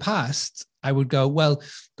 in the past, I would go, well,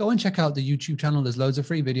 go and check out the YouTube channel. There's loads of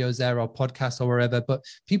free videos there, or podcasts or wherever. But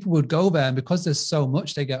people would go there, and because there's so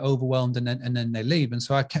much, they get overwhelmed and then they leave. And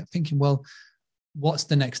so I kept thinking, well, what's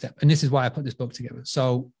the next step? And this is why I put this book together.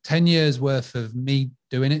 So 10 years worth of me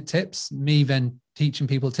doing it tips, me then teaching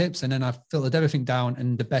people tips, and then I've filtered everything down,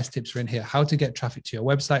 and the best tips are in here. How to get traffic to your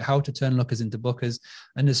website, how to turn lookers into bookers.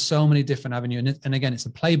 And there's so many different avenues. And again, it's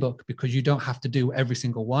a playbook, because you don't have to do every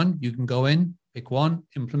single one. You can go in, pick one,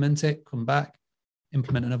 implement it, come back,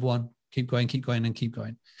 implement another one, keep going, and keep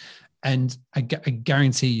going. And I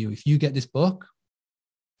guarantee you, if you get this book,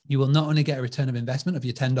 you will not only get a return of investment of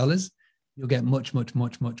your $10, you'll get much, much,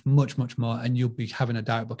 much, much, much, much more. And you'll be having a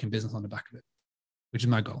direct booking business on the back of it, which is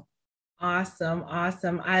my goal. Awesome.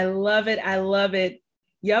 I love it.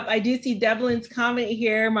 Yep, I do see Devlin's comment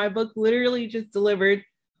here. My book literally just delivered.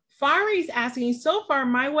 Fari's asking, so far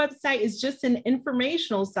my website is just an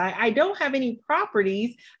informational site. I don't have any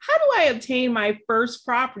properties. How do I obtain my first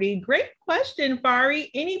property? Great question,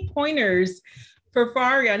 Fari. Any pointers for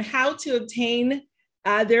Fari on how to obtain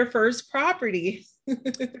their first property?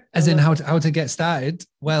 As in how to get started?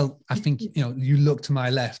 Well, I think, you look to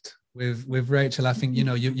my left with Rachel. I think,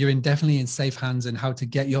 you're definitely in safe hands, and how to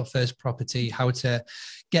get your first property, how to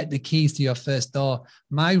get the keys to your first door.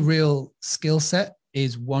 My real skill set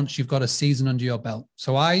is once you've got a season under your belt.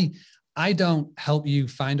 So I don't help you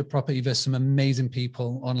find a property. There's some amazing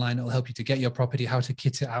people online that will help you to get your property, how to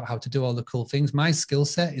kit it out, how to do all the cool things. My skill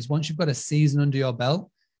set is once you've got a season under your belt,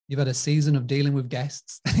 you've had a season of dealing with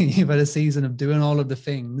guests, you've had a season of doing all of the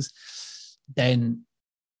things, then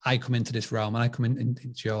I come into this realm, and I come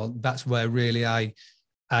into that's where really I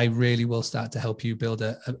really will start to help you build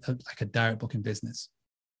a direct booking business.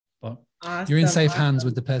 But awesome, you're in safe hands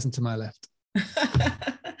with the person to my left.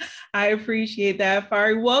 I appreciate that,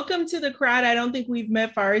 Fari. Welcome to the crowd. I don't think we've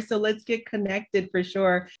met, Fari, so let's get connected for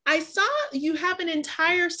sure. I saw you have an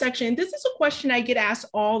entire section. This is a question I get asked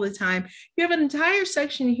all the time. You have an entire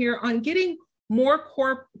section here on getting more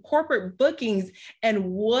corporate bookings.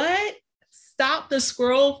 And what stopped the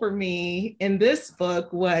scroll for me in this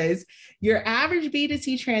book was your average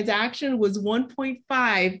B2C transaction was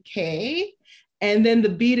 1.5K. And then the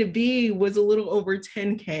B2B was a little over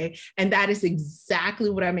 10K. And that is exactly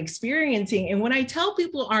what I'm experiencing. And when I tell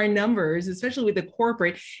people our numbers, especially with the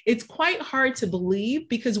corporate, it's quite hard to believe,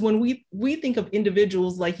 because when we think of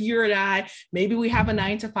individuals like you and I, maybe we have a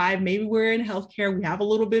 9 to 5, maybe we're in healthcare, we have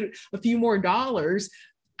a few more dollars.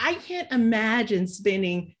 I can't imagine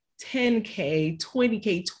spending 10K,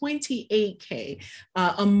 20K, 28K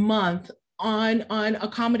a month on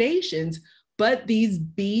accommodations. But these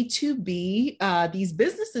B2B, these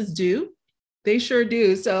businesses do. They sure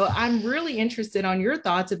do. So I'm really interested on your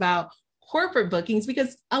thoughts about corporate bookings,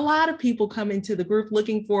 because a lot of people come into the group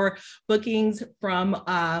looking for bookings from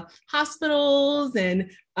hospitals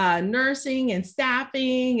and nursing and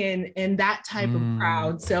staffing and that type of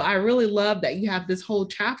crowd. So I really love that you have this whole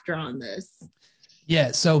chapter on this.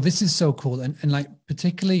 Yeah, so this is so cool. And like,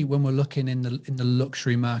 particularly when we're looking in the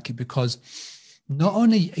luxury market, because not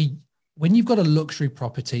only when you've got a luxury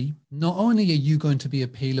property, not only are you going to be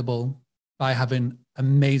appealable by having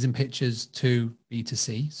amazing pictures to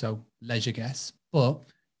B2C, so leisure guests, but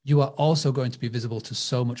you are also going to be visible to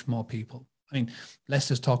so much more people. I mean, let's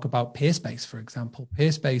just talk about Peerspace, for example.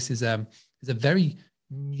 Peerspace is a very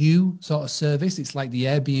new sort of service. It's like the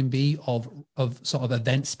Airbnb of sort of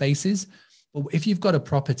event spaces. But if you've got a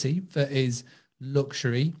property that is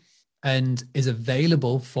luxury and is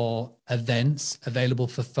available for events, available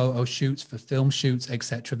for photo shoots, for film shoots,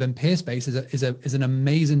 etc., then Peerspace is an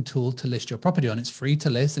amazing tool to list your property on. It's free to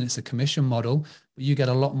list and it's a commission model, but you get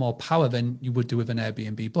a lot more power than you would do with an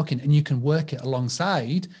Airbnb booking, and you can work it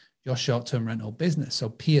alongside your short-term rental business. So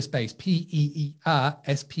Peerspace,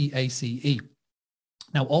 Peerspace.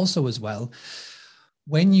 Now, also as well,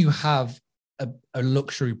 when you have a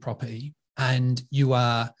luxury property and you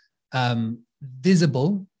are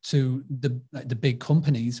visible to the big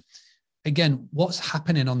companies, again, what's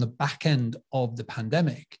happening on the back end of the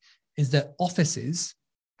pandemic is that offices,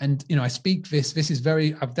 and I speak this is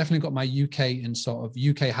very, I've definitely got my UK and sort of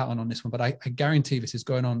UK hat on this one, but I guarantee this is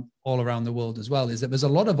going on all around the world as well, is that there's a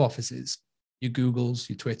lot of offices, your Googles,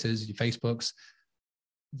 your Twitters, your Facebooks,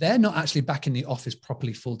 they're not actually back in the office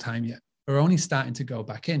properly full time yet. We're only starting to go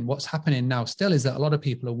back in. What's happening now still is that a lot of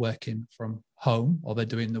people are working from home, or they're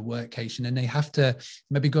doing the workcation, and they have to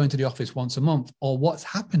maybe go into the office once a month. Or what's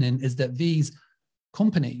happening is that these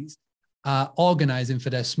companies are organizing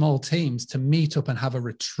for their small teams to meet up and have a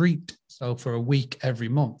retreat. So for a week every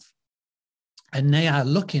month. And they are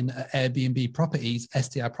looking at Airbnb properties,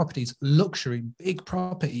 STI properties, luxury, big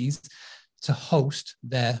properties to host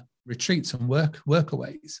their retreats and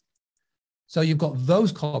workaways. So you've got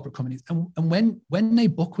those corporate companies, and when they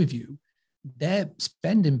book with you, they're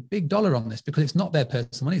spending big dollar on this, because it's not their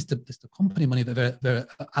personal money, it's the company money that they're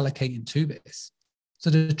allocating to this. So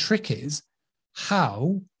the trick is,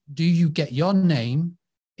 how do you get your name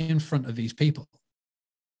in front of these people?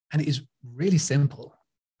 And it is really simple.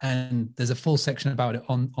 And there's a full section about it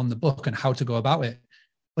on the book and how to go about it.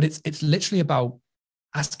 But it's literally about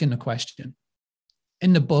asking a question.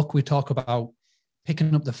 In the book, we talk about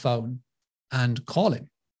picking up the phone and calling.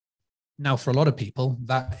 Now, for a lot of people,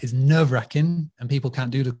 that is nerve-wracking and people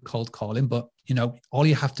can't do the cold calling, but all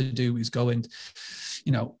you have to do is go and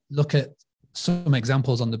look at some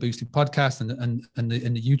examples on the Boosted podcast and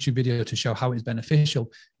the YouTube video to show how it's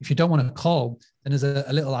beneficial. If you don't want to call, then there's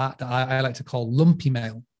a little art that I like to call lumpy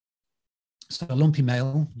mail. So a lumpy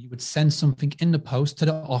mail, you would send something in the post to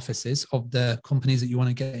the offices of the companies that you want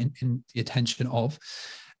to get in the attention of,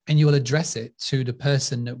 and you will address it to the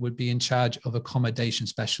person that would be in charge of accommodation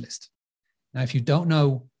specialist. Now, if you don't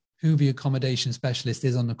know who the accommodation specialist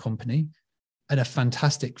is on the company, and a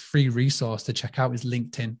fantastic free resource to check out is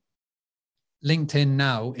LinkedIn. LinkedIn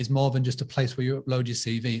now is more than just a place where you upload your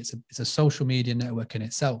CV. It's a social media network in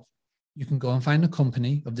itself. You can go and find a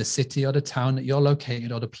company of the city or the town that you're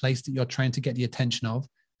located, or the place that you're trying to get the attention of.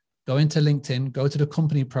 Go into LinkedIn, go to the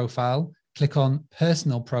company profile, click on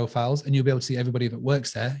personal profiles, and you'll be able to see everybody that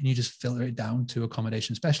works there. And you just filter it down to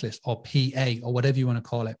accommodation specialist or PA or whatever you want to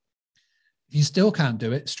call it. If you still can't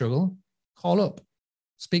do it, struggle, call up,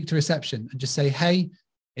 speak to reception and just say, hey,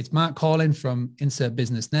 it's Mark calling from insert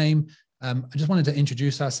business name. I just wanted to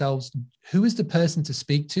introduce ourselves. Who is the person to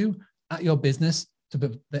speak to at your business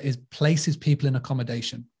that places people in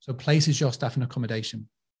accommodation? So places your staff in accommodation.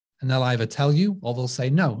 And they'll either tell you or they'll say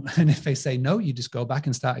no. And if they say no, you just go back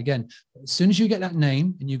and start again. But as soon as you get that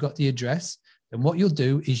name and you've got the address, then what you'll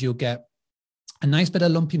do is you'll get a nice bit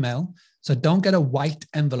of lumpy mail. So don't get a white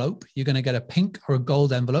envelope. You're going to get a pink or a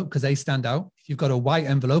gold envelope because they stand out. If you've got a white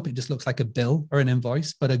envelope, it just looks like a bill or an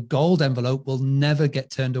invoice, but a gold envelope will never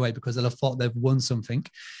get turned away because they'll have thought they've won something.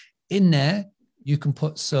 In there, you can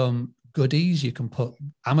put some goodies, you can put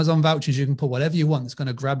Amazon vouchers, you can put whatever you want that's going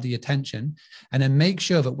to grab the attention, and then make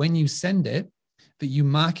sure that when you send it, that you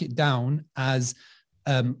mark it down as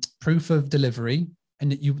proof of delivery,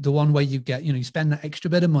 and that the one where you get, you spend that extra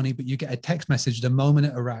bit of money, but you get a text message the moment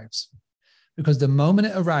it arrives. Because the moment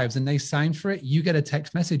it arrives and they sign for it, you get a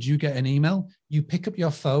text message, you get an email, you pick up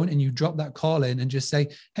your phone and you drop that call in and just say,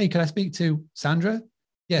 hey, can I speak to Sandra?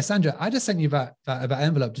 Yeah, Sandra, I just sent you that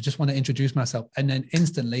envelope to just want to introduce myself. And then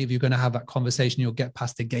instantly, if you're going to have that conversation, you'll get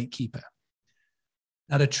past the gatekeeper.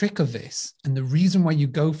 Now, the trick of this, and the reason why you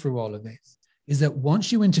go through all of this, is that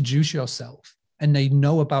once you introduce yourself and they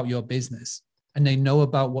know about your business and they know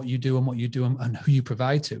about what you do and who you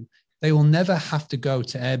provide to, they will never have to go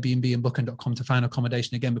to Airbnb and Booking.com to find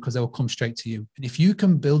accommodation again, because they will come straight to you. And if you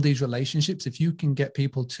can build these relationships, if you can get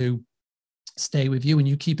people to stay with you and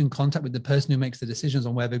you keep in contact with the person who makes the decisions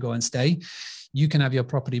on where they go and stay, you can have your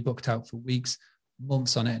property booked out for weeks,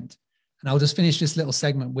 months on end. And I'll just finish this little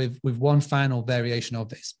segment with one final variation of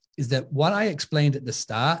this, is that what I explained at the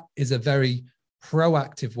start is a very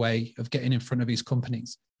proactive way of getting in front of these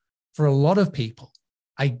companies. For a lot of people,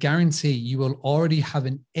 I guarantee you will already have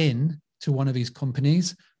an in to one of these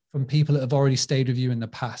companies from people that have already stayed with you in the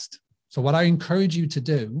past. So what I encourage you to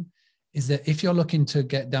do is that if you're looking to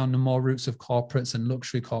get down the more routes of corporates and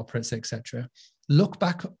luxury corporates, etc., look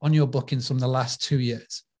back on your bookings from the last 2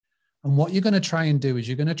 years. And what you're going to try and do is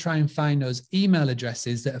you're going to try and find those email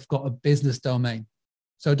addresses that have got a business domain.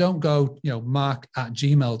 So don't go,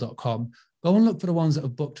 mark@gmail.com. Go and look for the ones that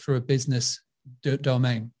have booked for a business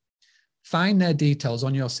domain. Find their details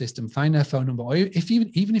on your system, find their phone number. Or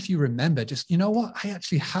even if you remember, just, I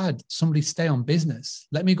actually had somebody stay on business.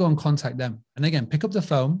 Let me go and contact them. And again, pick up the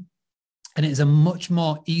phone. And it's a much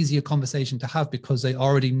more easier conversation to have because they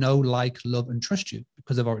already know, like, love, and trust you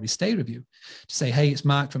because they've already stayed with you. To say, hey, it's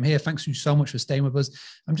Mark from here. Thanks you so much for staying with us.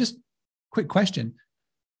 Quick question.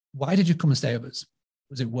 Why did you come and stay with us?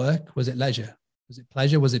 Was it work? Was it leisure? Was it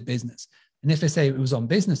pleasure? Was it business? And if they say it was on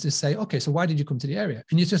business, just say, okay, so why did you come to the area?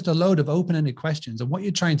 And it's just a load of open-ended questions. And what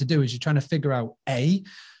you're trying to do is you're trying to figure out, A,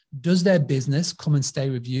 does their business come and stay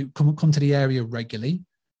with you, come to the area regularly?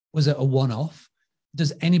 Was it a one-off?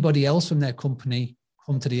 Does anybody else from their company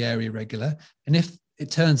come to the area regular? And if it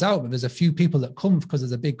turns out that there's a few people that come because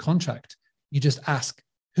there's a big contract, you just ask,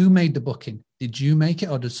 who made the booking? Did you make it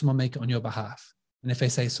or did someone make it on your behalf? And if they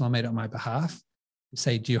say someone made it on my behalf, you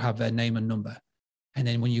say, do you have their name and number? And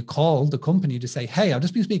then when you call the company to say, hey, I've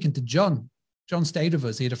just been speaking to John. John stayed with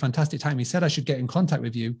us. He had a fantastic time. He said I should get in contact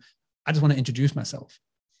with you. I just want to introduce myself.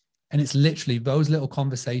 And it's literally those little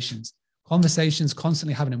conversations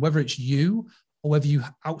constantly happening, whether it's you or whether you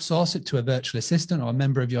outsource it to a virtual assistant or a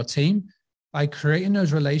member of your team. By creating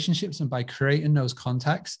those relationships and by creating those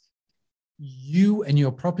contacts, you and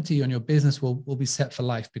your property and your business will be set for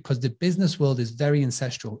life, because the business world is very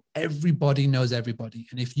ancestral. Everybody knows everybody.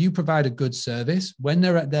 And if you provide a good service, when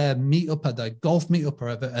they're at their meetup, at their golf meetup or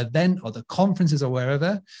at the event or the conferences or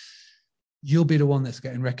wherever, you'll be the one that's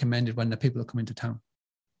getting recommended when the people are coming to town.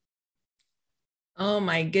 Oh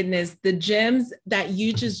my goodness. The gems that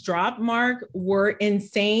you just dropped, Mark, were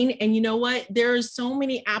insane. And you know what? There are so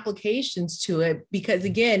many applications to it because,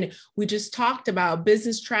 again, we just talked about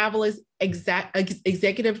business travelers,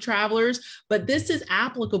 executive travelers, but this is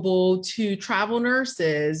applicable to travel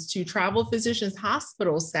nurses, to travel physicians,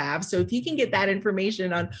 hospital staff. So if you can get that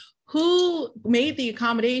information on who made the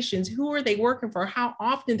accommodations, who are they working for, how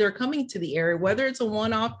often they're coming to the area, whether it's a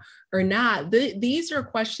one-off or not. These are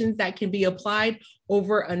questions that can be applied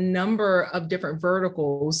over a number of different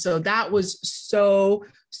verticals. So that was so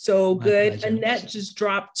good. Pleasure. Annette just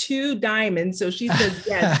dropped 2 diamonds. So she said,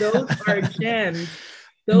 yes, those are gems.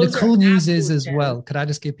 And the cool news is as well, could I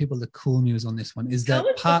just give people the cool news on this one, is that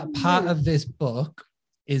part of this book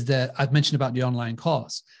is that I've mentioned about the online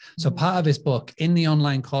course. So part of this book, in the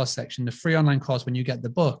online course section, the free online course, when you get the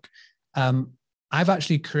book, I've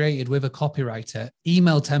actually created with a copywriter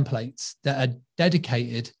email templates that are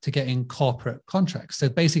dedicated to getting corporate contracts. So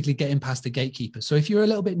basically getting past the gatekeeper. So if you're a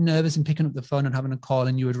little bit nervous in picking up the phone and having a call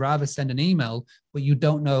and you would rather send an email, but you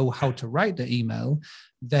don't know how to write the email,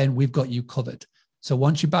 then we've got you covered. So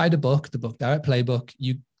once you buy the book Direct Playbook,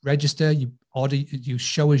 you register, you order, you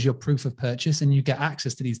show us your proof of purchase, and you get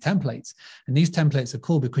access to these templates. And these templates are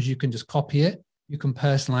cool because you can just copy it, you can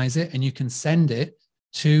personalize it, and you can send it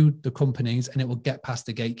to the companies and it will get past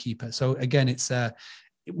the gatekeeper. So again, it's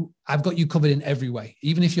I've got you covered in every way.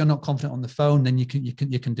 Even if you're not confident on the phone, then you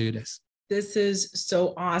can do this. This is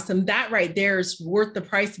so awesome. That right there is worth the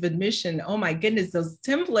price of admission. Oh my goodness, those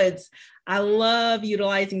templates. I love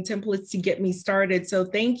utilizing templates to get me started. So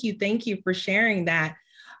thank you. Thank you for sharing that.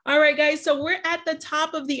 All right, guys. So we're at the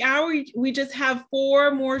top of the hour. We just have 4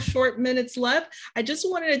 more short minutes left. I just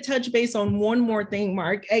wanted to touch base on one more thing,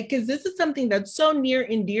 Mark, because this is something that's so near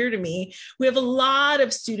and dear to me. We have a lot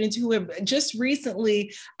of students who have just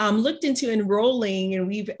recently looked into enrolling, and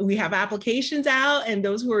we have applications out, and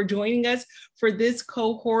those who are joining us for this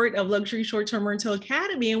cohort of Luxury Short-Term Rental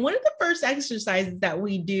Academy. And one of the first exercises that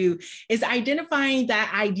we do is identifying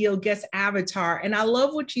that ideal guest avatar. And I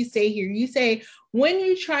love what you say here. You say, when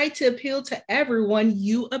you try to appeal to everyone,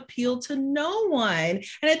 you appeal to no one.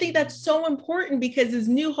 And I think that's so important because as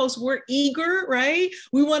new hosts, we're eager, right?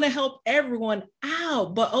 We want to help everyone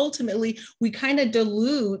out, but ultimately we kind of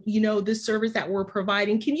dilute, the service that we're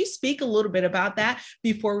providing. Can you speak a little bit about that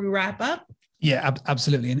before we wrap up? Yeah,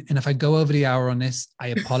 absolutely. And if I go over the hour on this, I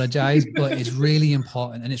apologize, but it's really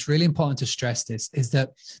important. And it's really important to stress this, is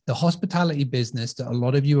that the hospitality business that a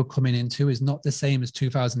lot of you are coming into is not the same as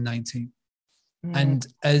 2019. And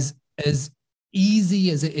as easy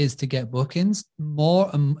as it is to get bookings,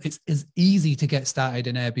 it's as easy to get started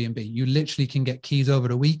in Airbnb. You literally can get keys over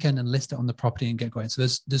the weekend and list it on the property and get going. So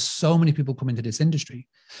there's so many people coming to this industry.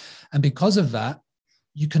 And because of that,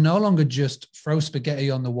 you can no longer just throw spaghetti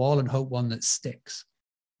on the wall and hope one that sticks.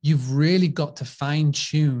 You've really got to fine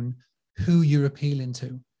tune who you're appealing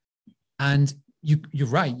to. And you're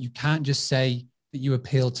right. You can't just say that you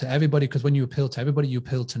appeal to everybody, because when you appeal to everybody, you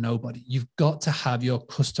appeal to nobody. You've got to have your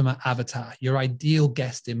customer avatar, your ideal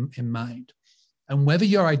guest in mind. And whether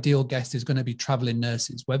your ideal guest is going to be traveling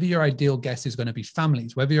nurses, whether your ideal guest is going to be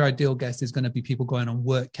families, whether your ideal guest is going to be people going on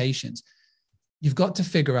workcations, you've got to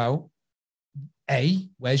figure out, A,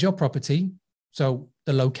 where's your property? So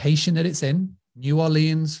the location that it's in, New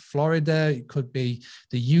Orleans, Florida, it could be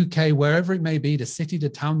the UK, wherever it may be, the city, the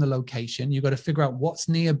town, the location. You've got to figure out what's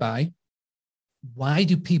nearby. Why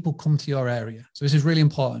do people come to your area? So this is really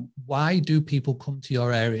important. Why do people come to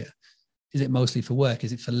your area? Is it mostly for work?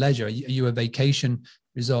 Is it for leisure? Are you a vacation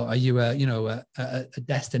resort? Are you a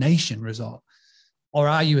destination resort? Or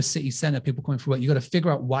are you a city center, people coming for work? You've got to figure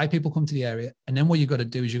out why people come to the area. And then what you've got to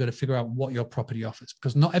do is you've got to figure out what your property offers,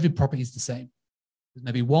 because not every property is the same. There's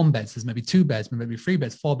maybe 1 bed, there's maybe 2 beds, maybe 3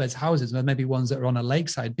 beds, 4 beds houses, there may be ones that are on a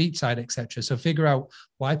lakeside, beachside, etc. So figure out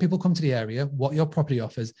why people come to the area, what your property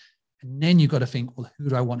offers. And then you've got to think, well, who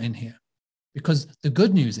do I want in here? Because the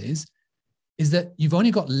good news is that you've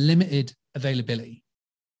only got limited availability.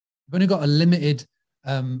 You've only got a limited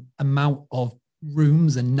amount of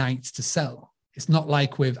rooms and nights to sell. It's not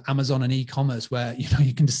like with Amazon and e-commerce where,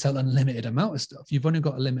 you can just sell an unlimited amount of stuff. You've only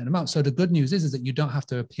got a limited amount. So the good news is that you don't have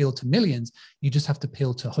to appeal to millions. You just have to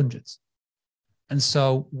appeal to hundreds. And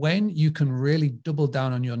so when you can really double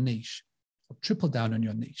down on your niche or triple down on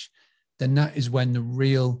your niche, then that is when the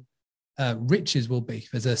real riches will be.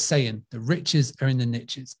 There's a saying, the riches are in the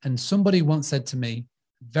niches. And somebody once said to me,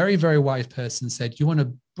 very, very wise person said, you want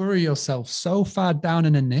to bury yourself so far down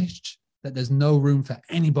in a niche that there's no room for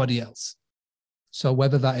anybody else. So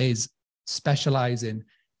whether that is specializing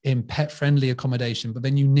in pet-friendly accommodation, but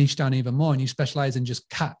then you niche down even more and you specialize in just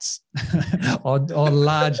cats or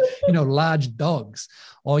large, large dogs,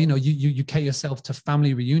 or, you cater yourself to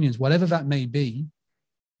family reunions, whatever that may be,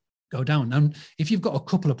 go down. And if you've got a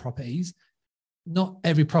couple of properties, not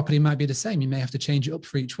every property might be the same. You may have to change it up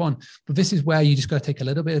for each one. But this is where you just got to take a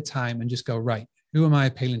little bit of time and just go, right, who am I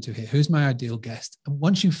appealing to here? Who's my ideal guest? And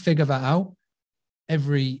once you figure that out,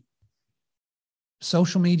 every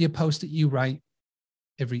social media post that you write,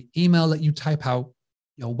 every email that you type out,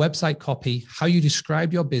 your website copy, how you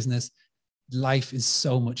describe your business, life is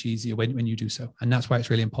so much easier when you do so. And that's why it's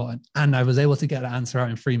really important. And I was able to get that answer out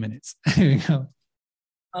in 3 minutes. Here we go.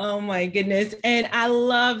 Oh my goodness. And I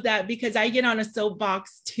love that because I get on a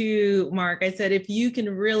soapbox too, Mark. I said, if you can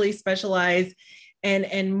really specialize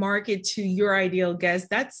and market to your ideal guest,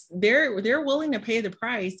 they're willing to pay the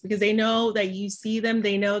price because they know that you see them.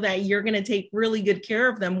 They know that you're going to take really good care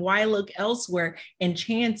of them. Why look elsewhere and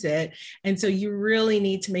chance it? And so you really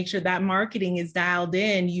need to make sure that marketing is dialed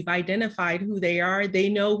in. You've identified who they are. They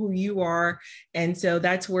know who you are. And so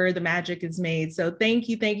that's where the magic is made. So thank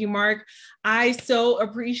you, Mark. I so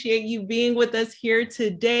appreciate you being with us here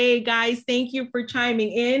today, guys. Thank you for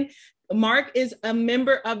chiming in. Mark is a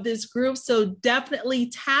member of this group, so definitely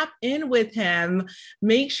tap in with him.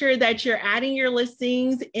 Make sure that you're adding your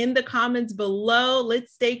listings in the comments below.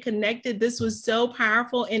 Let's stay connected. This was so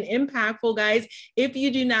powerful and impactful, guys. If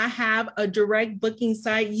you do not have a direct booking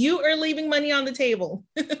site, you are leaving money on the table.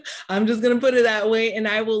 I'm just going to put it that way, and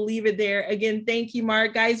I will leave it there. Again, thank you,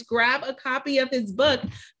 Mark. Guys, grab a copy of his book,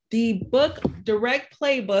 the book Direct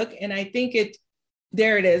Playbook, and I think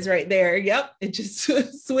there it is right there. Yep. It just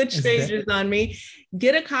switched pages on me.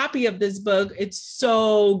 Get a copy of this book. It's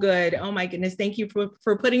so good. Oh my goodness. Thank you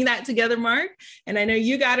for putting that together, Mark. And I know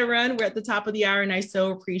you got to run. We're at the top of the hour and I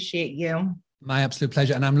so appreciate you. My absolute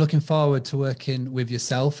pleasure. And I'm looking forward to working with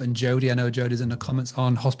yourself and Jody. I know Jody's in the comments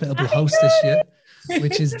on Hospitable Host this year,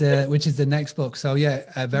 which is the next book. So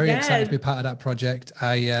yeah, very excited to be part of that project.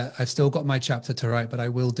 I've still got my chapter to write, but I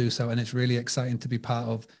will do so. And it's really exciting to be part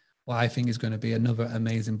of what I think is going to be another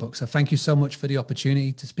amazing book. So thank you so much for the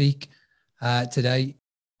opportunity to speak today.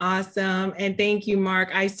 Awesome. And thank you,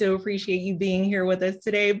 Mark. I so appreciate you being here with us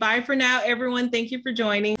today. Bye for now, everyone. Thank you for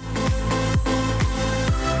joining.